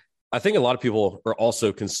 I think a lot of people are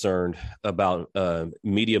also concerned about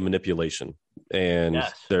media manipulation, and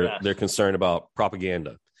they're concerned about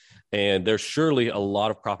propaganda. And there's surely a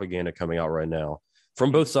lot of propaganda coming out right now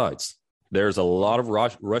from both sides. There's a lot of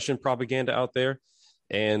Russian propaganda out there,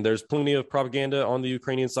 and there's plenty of propaganda on the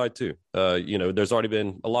Ukrainian side too. There's already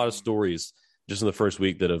been a lot of stories just in the first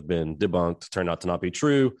week that have been debunked, turned out to not be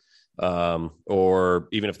true, or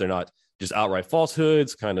even if they're not, just outright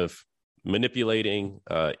falsehoods, kind of manipulating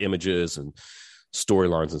images and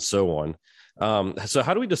storylines and so on. So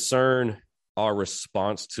how do we discern our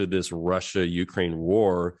response to this Russia-Ukraine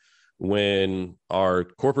war when our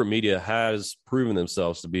corporate media has proven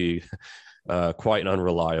themselves to be quite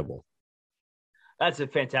unreliable? That's a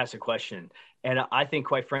fantastic question. And I think,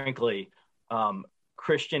 quite frankly,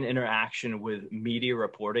 Christian interaction with media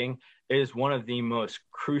reporting is one of the most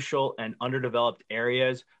crucial and underdeveloped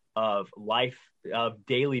areas of life, of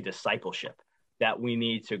daily discipleship that we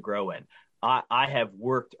need to grow in. I have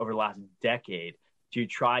worked over the last decade to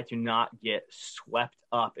try to not get swept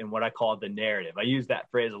up in what I call the narrative. I use that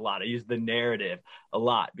phrase a lot. I use the narrative a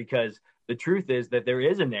lot because the truth is that there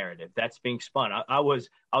is a narrative that's being spun. I was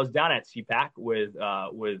down at CPAC with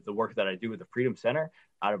the work that I do with the Freedom Center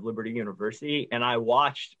out of Liberty University, and I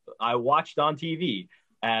watched on TV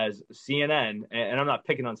as CNN, and I'm not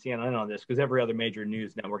picking on CNN on this because every other major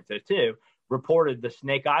news network does too, reported the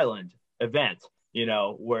Snake Island event,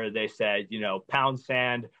 where they said, pound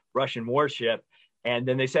sand, Russian warship. And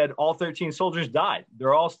then they said all 13 soldiers died.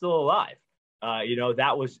 They're all still alive.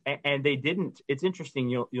 That was, and they didn't. It's interesting.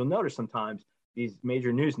 You'll notice sometimes these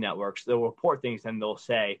major news networks, they'll report things and they'll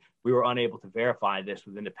say, we were unable to verify this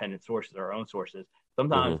with independent sources, our own sources.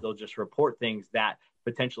 Sometimes they'll just report things that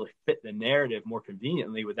potentially fit the narrative more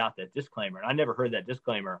conveniently without that disclaimer. And I never heard that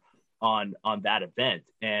disclaimer on that event.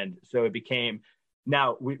 And so it became,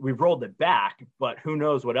 now we've rolled it back, but who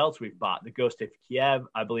knows what else we've bought. The Ghost of Kiev,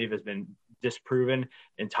 I believe, has been disproven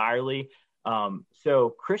entirely.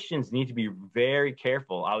 So Christians need to be very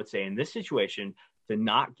careful, I would say, in this situation, to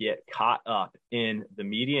not get caught up in the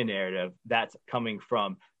media narrative that's coming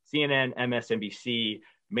from CNN, MSNBC,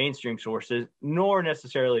 mainstream sources, nor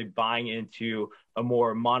necessarily buying into a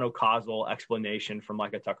more monocausal explanation from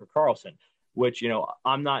like a Tucker Carlson, which,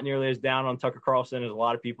 I'm not nearly as down on Tucker Carlson as a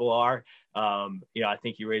lot of people are. I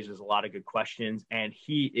think he raises a lot of good questions, and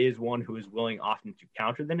he is one who is willing often to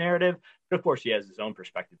counter the narrative, but of course he has his own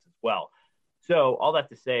perspectives as well. So all that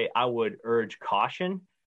to say, I would urge caution.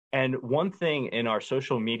 And one thing in our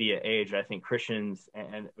social media age, I think Christians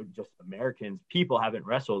and just Americans, people haven't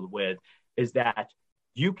wrestled with, is that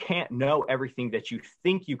you can't know everything that you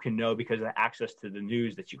think you can know because of access to the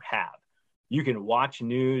news that you have. You can watch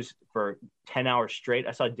news for 10 hours straight.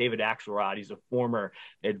 I saw David Axelrod. He's a former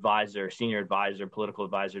senior advisor, political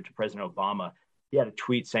advisor to President Obama. He had a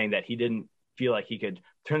tweet saying that he didn't feel like he could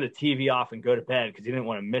turn the TV off and go to bed because he didn't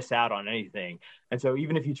want to miss out on anything. And so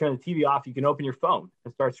even if you turn the TV off, you can open your phone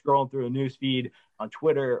and start scrolling through a news feed on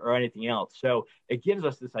Twitter or anything else. So it gives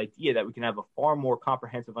us this idea that we can have a far more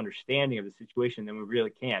comprehensive understanding of the situation than we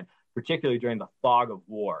really can, particularly during the fog of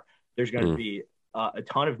war. There's going to be a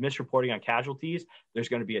ton of misreporting on casualties. There's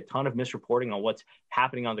going to be a ton of misreporting on what's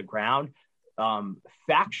happening on the ground.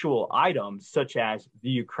 Factual items such as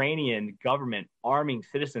the Ukrainian government arming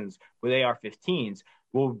citizens with AR-15s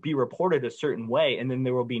will be reported a certain way, and then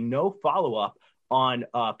there will be no follow-up on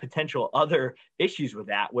potential other issues with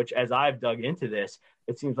that, which, as I've dug into this,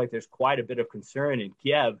 it seems like there's quite a bit of concern in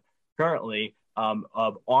Kiev currently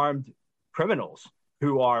of armed criminals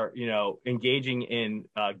who are, engaging in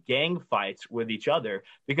gang fights with each other,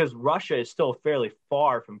 because Russia is still fairly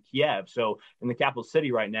far from Kiev. So in the capital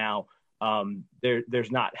city right now,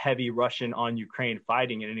 there's not heavy Russian on Ukraine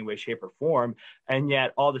fighting in any way, shape, or form. And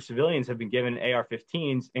yet all the civilians have been given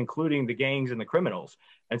AR-15s, including the gangs and the criminals.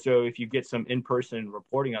 And so if you get some in-person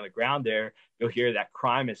reporting on the ground there, you'll hear that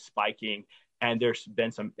crime is spiking. And there's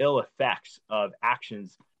been some ill effects of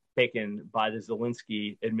actions taken by the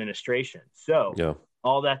Zelensky administration. So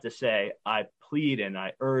all that to say, I plead and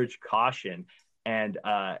I urge caution and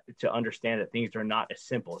to understand that things are not as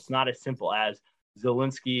simple. It's not as simple as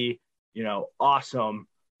Zelensky, awesome,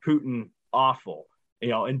 Putin, awful.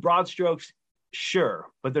 In broad strokes, sure,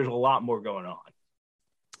 but there's a lot more going on.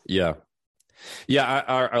 Yeah.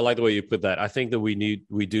 I like the way you put that. I think that we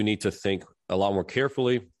do need to think a lot more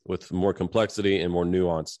carefully with more complexity and more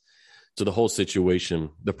nuance to the whole situation.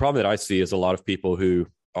 The problem that I see is a lot of people who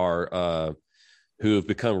are who have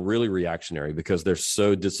become really reactionary because they're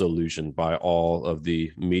so disillusioned by all of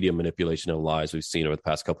the media manipulation and lies we've seen over the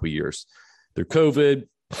past couple of years through COVID,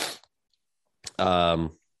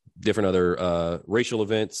 different other racial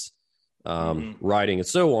events, rioting, and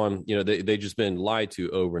so on. They've just been lied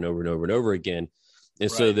to over and over and over and over again.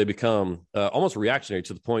 And so they become almost reactionary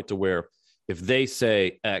to the point to where if they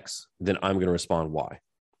say X, then I'm going to respond Y.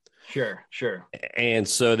 Sure. And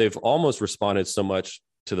so they've almost responded so much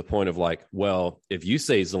to the point of like, well, if you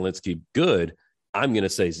say Zelensky good, I'm going to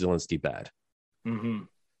say Zelensky bad.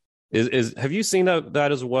 Mm-hmm. Have you seen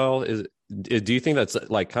that as well? Do you think that's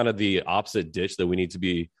like kind of the opposite ditch that we need to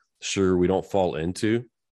be sure we don't fall into?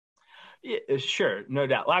 Yeah, sure, no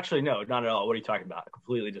doubt. Well, actually, no, not at all. What are you talking about? I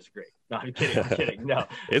completely disagree. No, I'm kidding. No,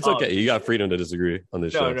 it's okay. You got freedom to disagree on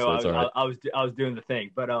this show. No, so it's all right. I was doing the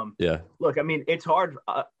thing, but yeah. Look, I mean, it's hard.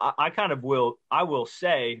 I will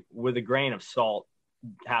say with a grain of salt,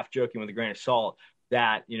 half joking with a grain of salt,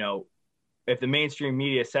 that if the mainstream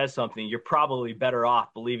media says something, you're probably better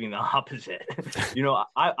off believing the opposite.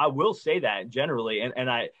 I will say that generally,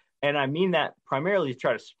 and I mean that primarily to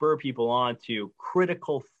try to spur people on to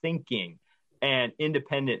critical thinking and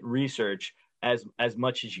independent research as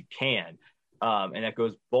much as you can, and that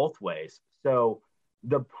goes both ways. So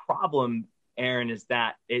the problem, Aaron, is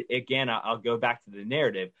that I'll go back to the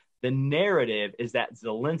narrative. The narrative is that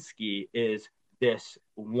Zelensky is this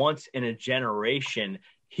once in a generation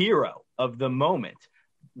hero of the moment,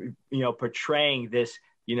 portraying this,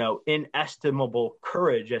 inestimable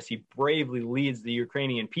courage as he bravely leads the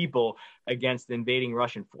Ukrainian people against invading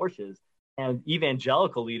Russian forces. And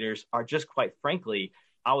evangelical leaders are just, quite frankly,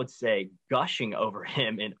 I would say, gushing over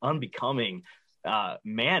him in unbecoming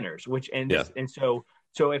manners,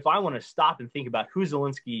 so if I want to stop and think about who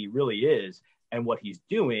Zelensky really is and what he's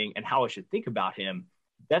doing and how I should think about him,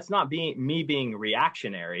 that's not me being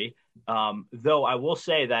reactionary. Though I will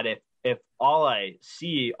say that if all I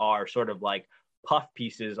see are sort of like puff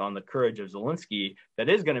pieces on the courage of Zelensky that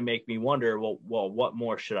is going to make me wonder, well, what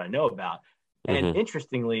more should I know about? And Mm-hmm.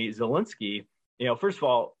 interestingly, Zelensky, first of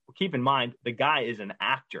all, keep in mind, the guy is an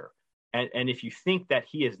actor. And if you think that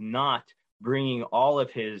he is not bringing all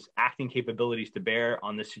of his acting capabilities to bear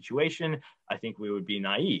on this situation, I think we would be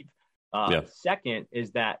naive. Second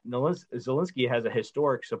is that Zelensky has a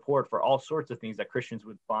historic support for all sorts of things that Christians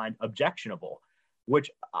would find objectionable,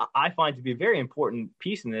 which I find to be a very important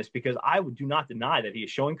piece in this, because I do not deny that he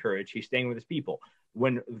is showing courage. He's staying with his people,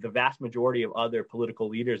 when the vast majority of other political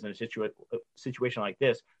leaders in a situation like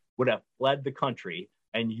this would have fled the country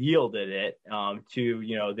and yielded it to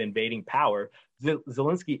the invading power.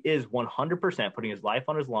 Zelensky is 100% putting his life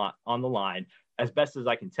on the line, as best as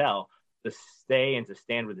I can tell, to stay and to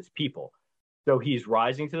stand with his people. So he's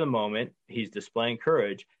rising to the moment. He's displaying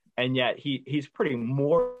courage, and yet he's pretty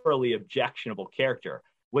morally objectionable character,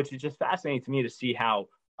 which is just fascinating to me to see how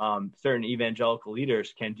certain evangelical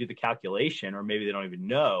leaders can do the calculation, or maybe they don't even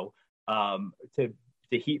know, to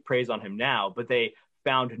heap praise on him now, but they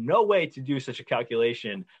found no way to do such a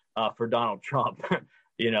calculation for Donald Trump.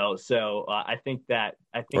 So I think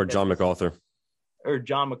or John MacArthur. Or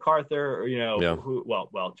John MacArthur, or Yeah.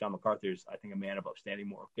 John MacArthur's, I think, a man of upstanding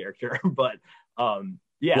moral character, but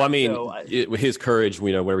yeah. Well, I mean, his courage,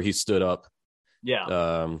 whenever he stood up,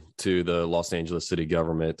 to the Los Angeles city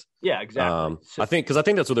government. Yeah, exactly. I think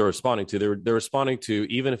that's what they're responding to. They're responding to,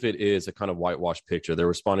 even if it is a kind of whitewashed picture, they're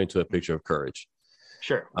responding to a picture of courage.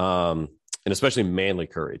 Sure. And especially manly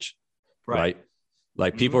courage, right?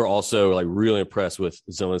 Like, Mm-hmm. people are also like really impressed with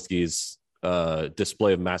Zelensky's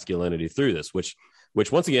display of masculinity through this, which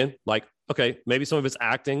once again, like, okay, maybe some of it's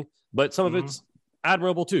acting, but some of it's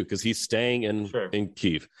admirable too, because he's staying in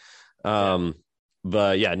Kyiv.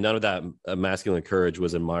 But yeah, none of that masculine courage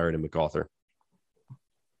was admired in MacArthur.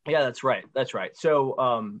 Yeah, that's right.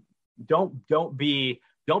 So don't be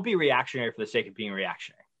reactionary for the sake of being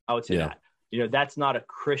reactionary. I would say that. That's not a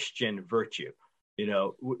Christian virtue.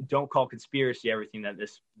 Don't call conspiracy everything that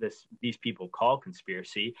these people call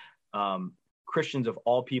conspiracy. Christians of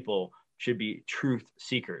all people should be truth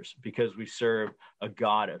seekers, because we serve a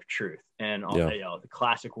God of truth, and the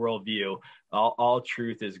classic worldview, all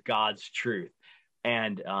truth is God's truth.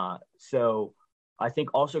 And so I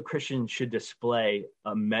think also Christians should display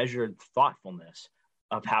a measured thoughtfulness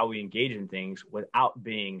of how we engage in things without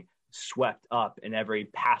being swept up in every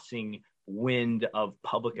passing wind of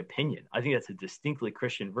public opinion. I think that's a distinctly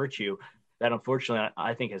Christian virtue that, unfortunately,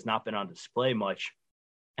 I think has not been on display much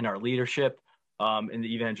in our leadership in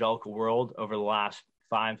the evangelical world over the last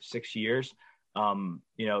 5-6 years.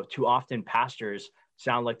 Too often pastors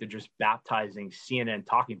sound like they're just baptizing CNN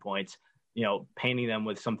talking points, painting them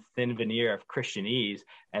with some thin veneer of Christianese,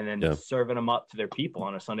 and then serving them up to their people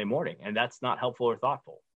on a Sunday morning. And that's not helpful or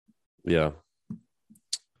thoughtful. Yeah,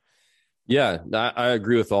 I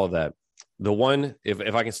agree with all of that. The one,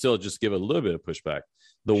 if I can still just give a little bit of pushback,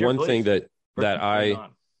 the one thing that I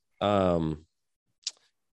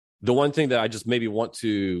just maybe want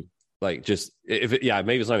to, like, just maybe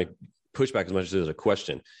it's not even pushback as much as it is a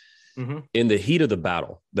question. Mm-hmm. In the heat of the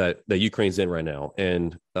battle that Ukraine's in right now,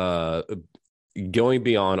 and going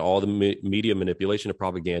beyond all the media manipulation and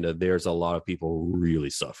propaganda, there's a lot of people really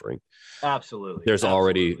suffering. Absolutely. There's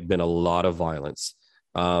already been a lot of violence.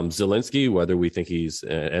 Zelensky, whether we think he's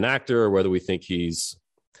an actor or whether we think he's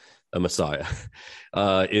a messiah,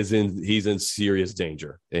 he's in serious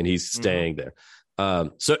danger, and he's staying there.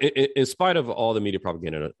 So in spite of all the media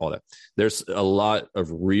propaganda and all that, there's a lot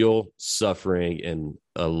of real suffering and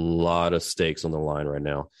a lot of stakes on the line right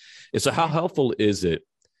now. And so how helpful is it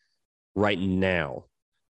right now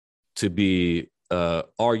to be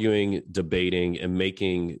arguing, debating, and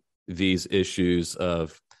making these issues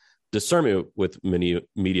of discernment with media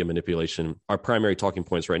manipulation our primary talking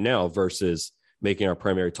points right now, versus making our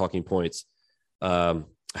primary talking points how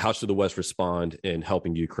should the West respond in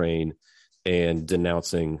helping Ukraine and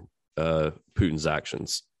denouncing Putin's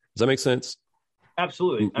actions? Does that make sense?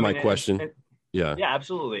 Absolutely. My question. Yeah,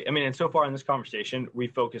 absolutely. I mean, and so far in this conversation, we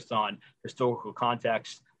focused on historical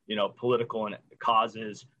context, political and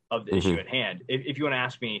causes of the issue at hand. If you want to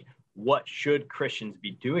ask me, what should Christians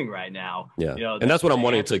be doing right now? Yeah. And that's what I'm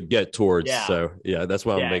wanting to get towards. Yeah. So that's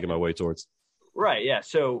what I'm making my way towards. Right. Yeah.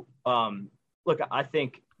 So, look, I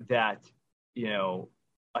think that,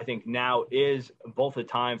 I think now is both a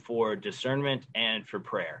time for discernment and for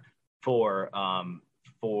prayer, for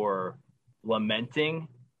lamenting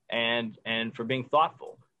and for being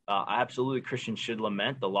thoughtful. Absolutely, Christians should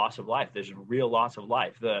lament the loss of life. There's a real loss of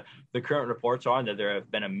life. The current reports are that there have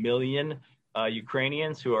been 1 million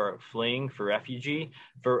Ukrainians who are fleeing for refuge.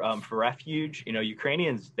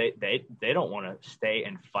 Ukrainians they don't want to stay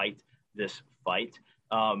and fight this fight.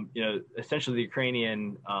 Essentially the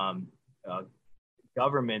Ukrainian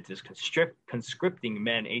government is conscripting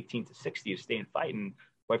men 18 to 60 to stay and fight. And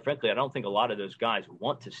quite frankly, I don't think a lot of those guys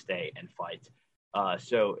want to stay and fight.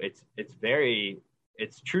 So it's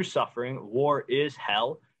true suffering. War is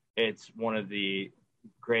hell. It's one of the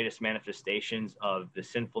greatest manifestations of the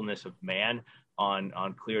sinfulness of man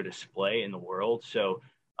on clear display in the world. So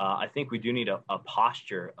I think we do need a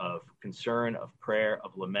posture of concern, of prayer,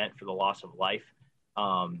 of lament for the loss of life.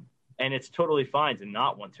 And it's totally fine to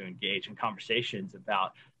not want to engage in conversations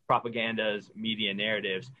about propagandas, media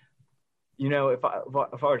narratives. If I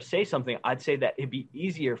were to say something, I'd say that it'd be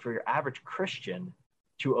easier for your average Christian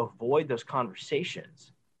to avoid those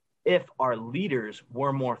conversations if our leaders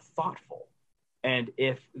were more thoughtful, and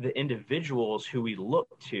if the individuals who we look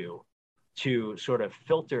to sort of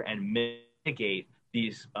filter and mitigate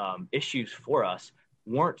these issues for us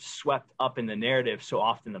weren't swept up in the narrative so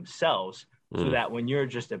often themselves, so that when you're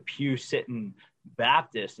just a pew sitting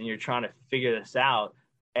Baptist and you're trying to figure this out,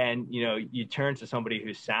 and you turn to somebody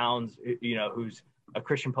who sounds, who's a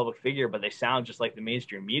Christian public figure, but they sound just like the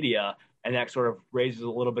mainstream media, and that sort of raises a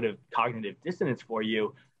little bit of cognitive dissonance for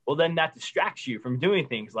you, well, then that distracts you from doing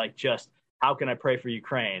things like just, how can I pray for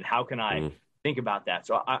Ukraine? How can I think about that?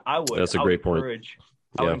 So I would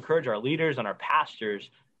encourage our leaders and our pastors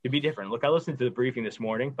to be different. Look, I listened to the briefing this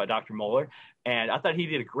morning by Dr. Moeller, and I thought he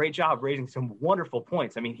did a great job raising some wonderful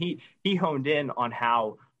points. I mean, he honed in on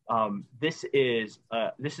how this is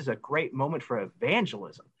a great moment for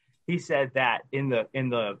evangelism. He said that in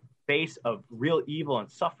the face of real evil and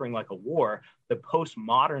suffering like a war, the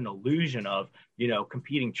postmodern illusion of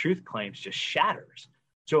competing truth claims just shatters.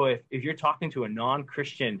 So if you're talking to a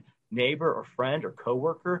non-Christian neighbor or friend or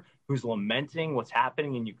coworker who's lamenting what's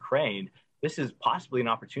happening in Ukraine, this is possibly an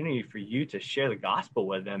opportunity for you to share the gospel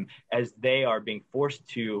with them as they are being forced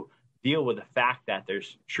to deal with the fact that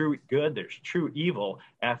there's true good, there's true evil.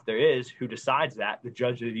 And if there is, who decides that? The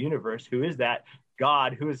judge of the universe. Who is that?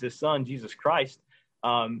 God, who is his son, Jesus Christ.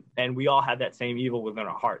 And we all have that same evil within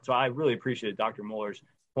our heart. So I really appreciate Dr. Muller's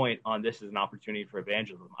point on this as an opportunity for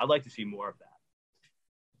evangelism. I'd like to see more of that.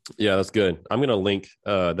 Yeah, that's good. I'm going to link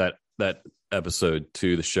that episode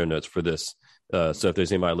to the show notes for this. So if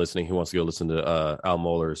there's anybody listening who wants to go listen to Al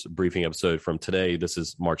Muller's briefing episode from today, this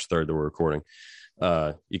is March 3rd that we're recording.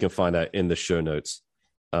 You can find that in the show notes.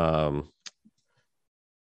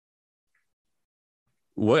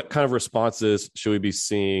 What kind of responses should we be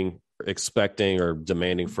seeing, expecting, or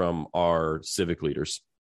demanding from our civic leaders?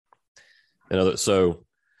 So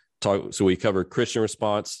we covered Christian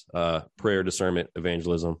response, prayer, discernment,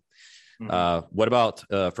 evangelism. What about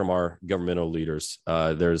from our governmental leaders?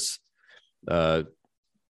 Should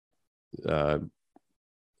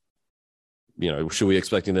we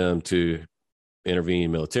expecting them to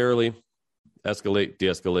intervene militarily, escalate,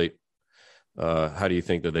 de-escalate? How do you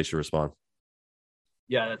think that they should respond?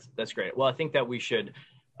 Yeah, that's great. Well, I think that we should.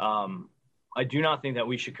 I do not think that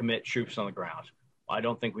we should commit troops on the ground. I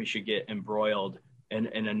don't think we should get embroiled in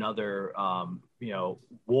another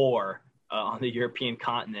war on the European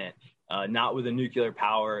continent. Not with a nuclear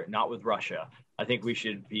power, not with Russia. I think we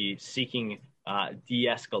should be seeking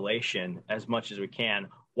de-escalation as much as we can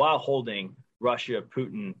while holding Russia,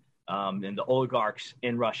 Putin, and the oligarchs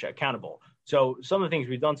in Russia accountable. So some of the things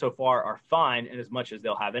we've done so far are fine, in as much as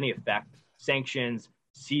they'll have any effect. Sanctions,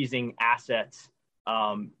 seizing assets,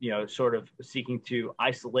 sort of seeking to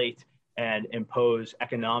isolate and impose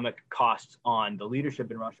economic costs on the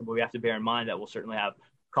leadership in Russia. But we have to bear in mind that we'll certainly have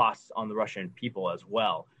costs on the Russian people as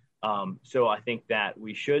well. So I think that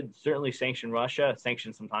we should certainly sanction Russia.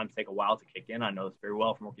 Sanctions sometimes take a while to kick in. I know this very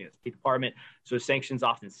well from working at the State Department. So sanctions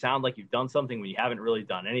often sound like you've done something when you haven't really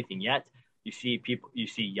done anything yet. You see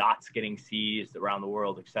yachts getting seized around the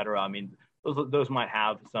world, et cetera. I mean, those might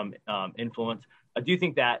have some influence. I do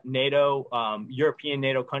think that NATO, European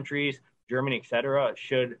NATO countries, Germany, et cetera,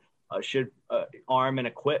 should arm and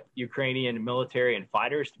equip Ukrainian military and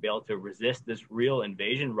fighters to be able to resist this real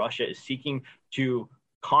invasion. Russia is seeking to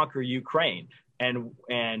conquer Ukraine, and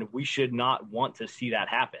we should not want to see that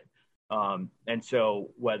happen. And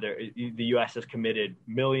so whether the U.S. has committed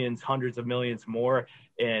millions, hundreds of millions more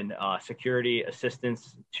in security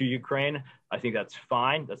assistance to Ukraine, I think that's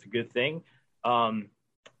fine. That's a good thing.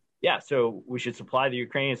 So we should supply the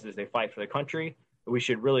Ukrainians as they fight for the country. We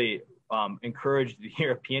should really encourage the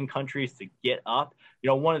European countries to get up.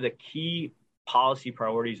 One of the key policy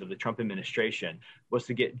priorities of the Trump administration was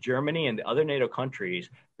to get Germany and the other NATO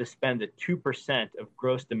countries to spend the 2% of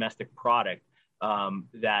gross domestic product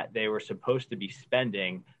that they were supposed to be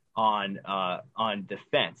spending on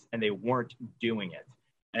defense, and they weren't doing it.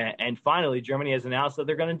 And finally, Germany has announced that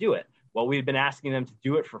they're going to do it. Well, we've been asking them to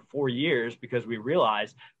do it for 4 years because we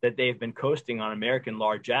realized that they've been coasting on American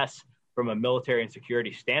largesse from a military and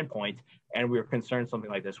security standpoint, and we were concerned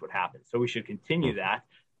something like this would happen. So we should continue that,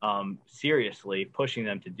 seriously pushing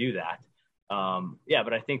them to do that.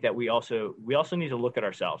 But I think that we also need to look at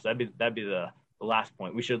ourselves. That'd be the last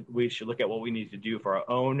point. We should look at what we need to do for our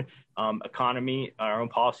own economy, our own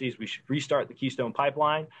policies. We should restart the Keystone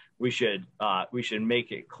Pipeline. We should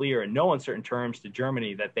make it clear in no uncertain terms to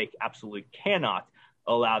Germany that they absolutely cannot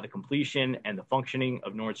allow the completion and the functioning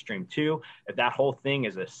of Nord Stream 2. If that whole thing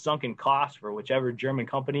is a sunken cost for whichever German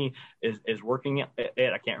company is working it,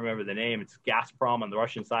 I can't remember the name. It's Gazprom on the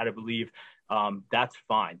Russian side, I believe. That's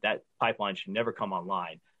fine. That pipeline should never come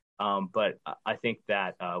online. But I think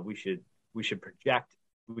that we should project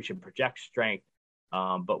strength,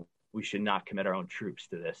 but we should not commit our own troops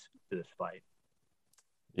to this fight.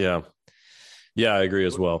 Yeah, I agree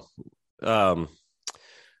as well. I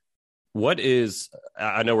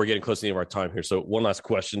know we're getting close to the end of our time here, so one last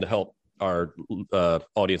question to help our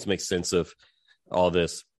audience make sense of all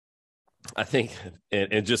this. I think,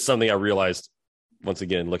 and just something I realized once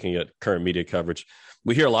again, looking at current media coverage,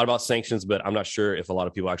 we hear a lot about sanctions, but I'm not sure if a lot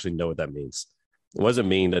of people actually know what that means. What does it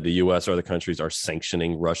mean that the U.S. or other countries are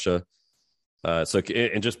sanctioning Russia? So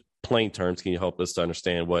in just plain terms, can you help us to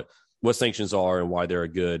understand what sanctions are and why they're a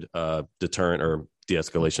good deterrent or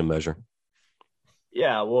de-escalation measure?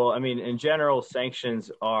 Yeah, well, I mean, in general,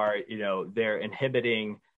 sanctions are, they're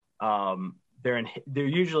inhibiting, they're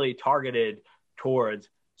usually targeted towards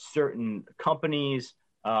certain companies,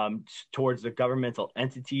 towards the governmental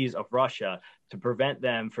entities of Russia to prevent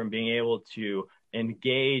them from being able to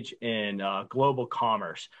engage in global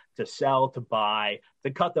commerce, to sell, to buy,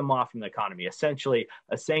 to cut them off from the economy. Essentially,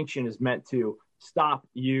 a sanction is meant to stop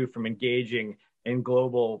you from engaging in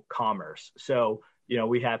global commerce. So,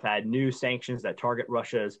 we have had new sanctions that target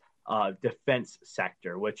Russia's defense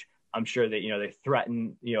sector, which I'm sure that, they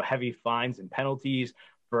threaten, heavy fines and penalties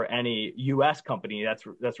for any U.S. company.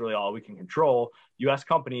 That's really all we can control. U.S.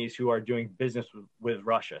 companies who are doing business with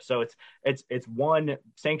Russia. So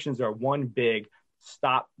sanctions are one big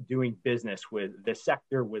stop doing business with this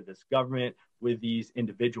sector, with this government, with these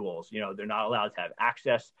individuals. They're not allowed to have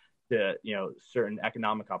access to, certain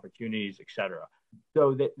economic opportunities, et cetera.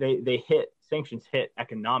 So sanctions hit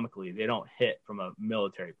economically. They don't hit from a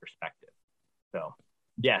military perspective. So,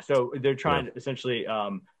 so they're trying to essentially,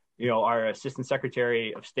 our Assistant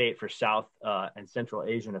Secretary of State for South and Central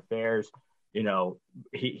Asian Affairs,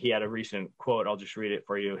 he had a recent quote. I'll just read it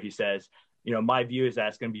for you. He says, my view is that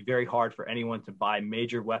it's going to be very hard for anyone to buy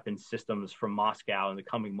major weapons systems from Moscow in the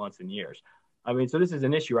coming months and years. I mean, so this is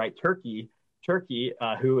an issue, right? Turkey,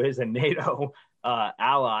 who is a NATO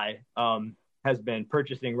ally, has been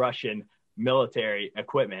purchasing Russian military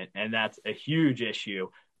equipment, and that's a huge issue.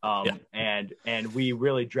 And we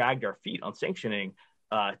really dragged our feet on sanctioning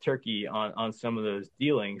Turkey on some of those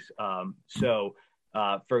dealings. For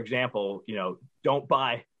example, don't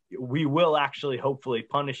buy. We will actually hopefully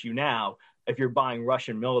punish you now if you're buying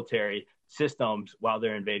Russian military systems while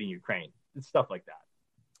they're invading Ukraine. It's stuff like that.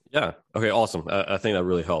 Yeah. Okay. Awesome. I think that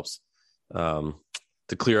really helps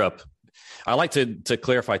to clear up. I like to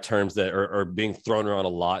clarify terms that are being thrown around a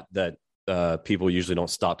lot that people usually don't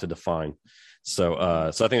stop to define. So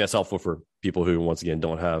I think that's helpful for people who, once again,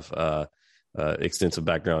 don't have extensive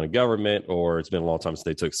background in government, or it's been a long time since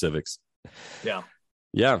they took civics.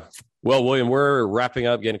 Yeah. Well, William, we're wrapping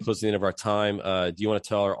up, getting close to the end of our time. Do you want to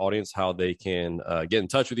tell our audience how they can get in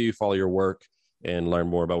touch with you, follow your work, and learn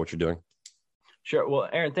more about what you're doing? Sure. Well,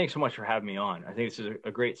 Aaron, thanks so much for having me on. I think this is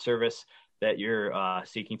a great service that you're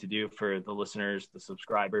seeking to do for the listeners, the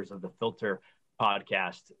subscribers of the Filter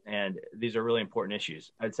podcast. And these are really important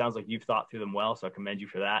issues. It sounds like you've thought through them well, so I commend you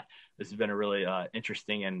for that. This has been a really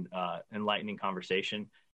interesting and enlightening conversation.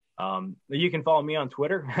 You can follow me on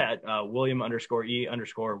Twitter at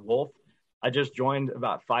William_E_Wolfe. I just joined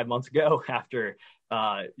about 5 months ago after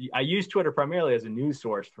I used Twitter primarily as a news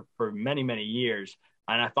source for many, many years.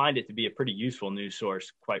 And I find it to be a pretty useful news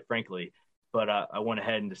source, quite frankly. But I went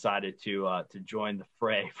ahead and decided to join the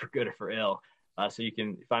fray for good or for ill. So you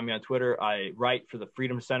can find me on Twitter. I write for the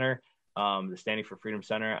Freedom Center, the Standing for Freedom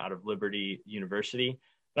Center out of Liberty University.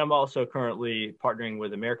 And I'm also currently partnering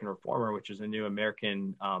with American Reformer, which is a new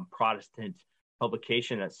American Protestant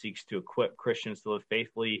publication that seeks to equip Christians to live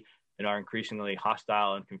faithfully in our increasingly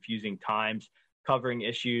hostile and confusing times, covering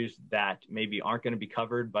issues that maybe aren't going to be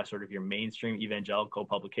covered by sort of your mainstream evangelical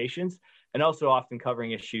publications, and also often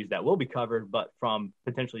covering issues that will be covered, but from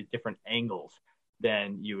potentially different angles.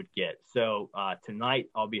 than you would get. So tonight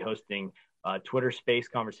I'll be hosting a Twitter Space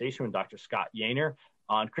conversation with Dr. Scott Yaner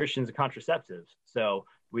on Christians and contraceptives. So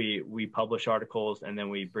we publish articles and then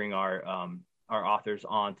we bring our authors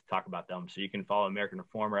on to talk about them. So you can follow American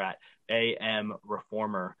Reformer at AM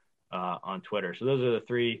Reformer on Twitter. So those are the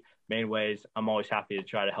three main ways. I'm always happy to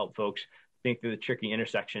try to help folks think through the tricky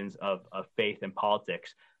intersections of faith and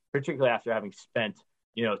politics, particularly after having spent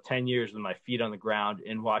 10 years with my feet on the ground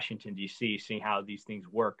in Washington, D.C., seeing how these things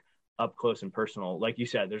work up close and personal. Like you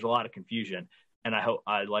said, there's a lot of confusion, and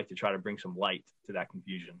I'd like to try to bring some light to that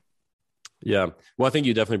confusion. Yeah. Well, I think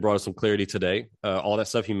you definitely brought us some clarity today. All that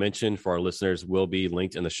stuff you mentioned for our listeners will be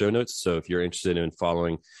linked in the show notes. So if you're interested in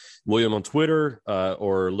following William on Twitter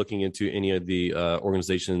or looking into any of the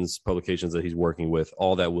organizations, publications that he's working with,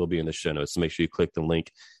 all that will be in the show notes. So make sure you click the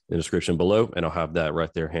link in the description below, and I'll have that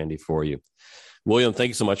right there handy for you. William, thank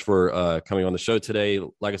you so much for coming on the show today.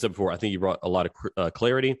 Like I said before, I think you brought a lot of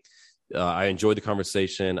clarity. I enjoyed the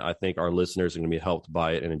conversation. I think our listeners are going to be helped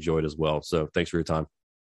by it and enjoy it as well. So thanks for your time.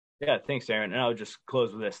 Yeah, thanks, Aaron. And I'll just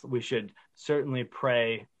close with this. We should certainly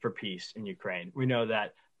pray for peace in Ukraine. We know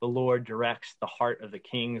that the Lord directs the heart of the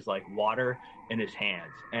kings like water in his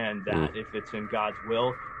hands, and that if it's in God's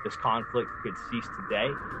will, this conflict could cease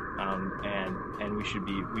today. And we should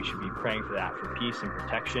be praying for that, for peace and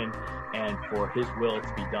protection, and for his will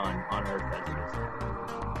to be done on earth as it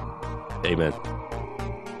is. Amen.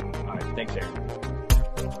 All right, thanks, Aaron.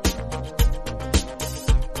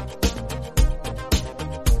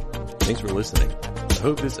 Thanks for listening. I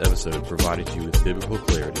hope this episode provided you with biblical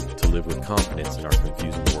clarity to live with confidence in our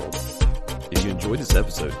confusing world. If you enjoyed this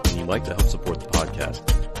episode and you'd like to help support the podcast,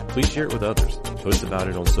 please share it with others, post about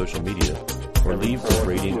it on social media, or leave a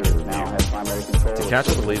rating and review. To catch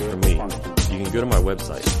up the latest from me, you can go to my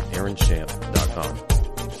website, aaronchamp.com.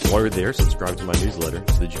 While you're there, subscribe to my newsletter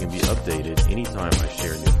so that you can be updated anytime I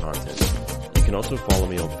share new content. You can also follow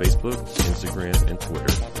me on Facebook, Instagram, and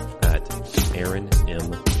Twitter at Aaron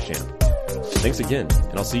M. Champ. Thanks again,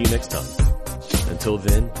 and I'll see you next time. Until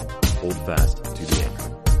then, hold fast to the aim.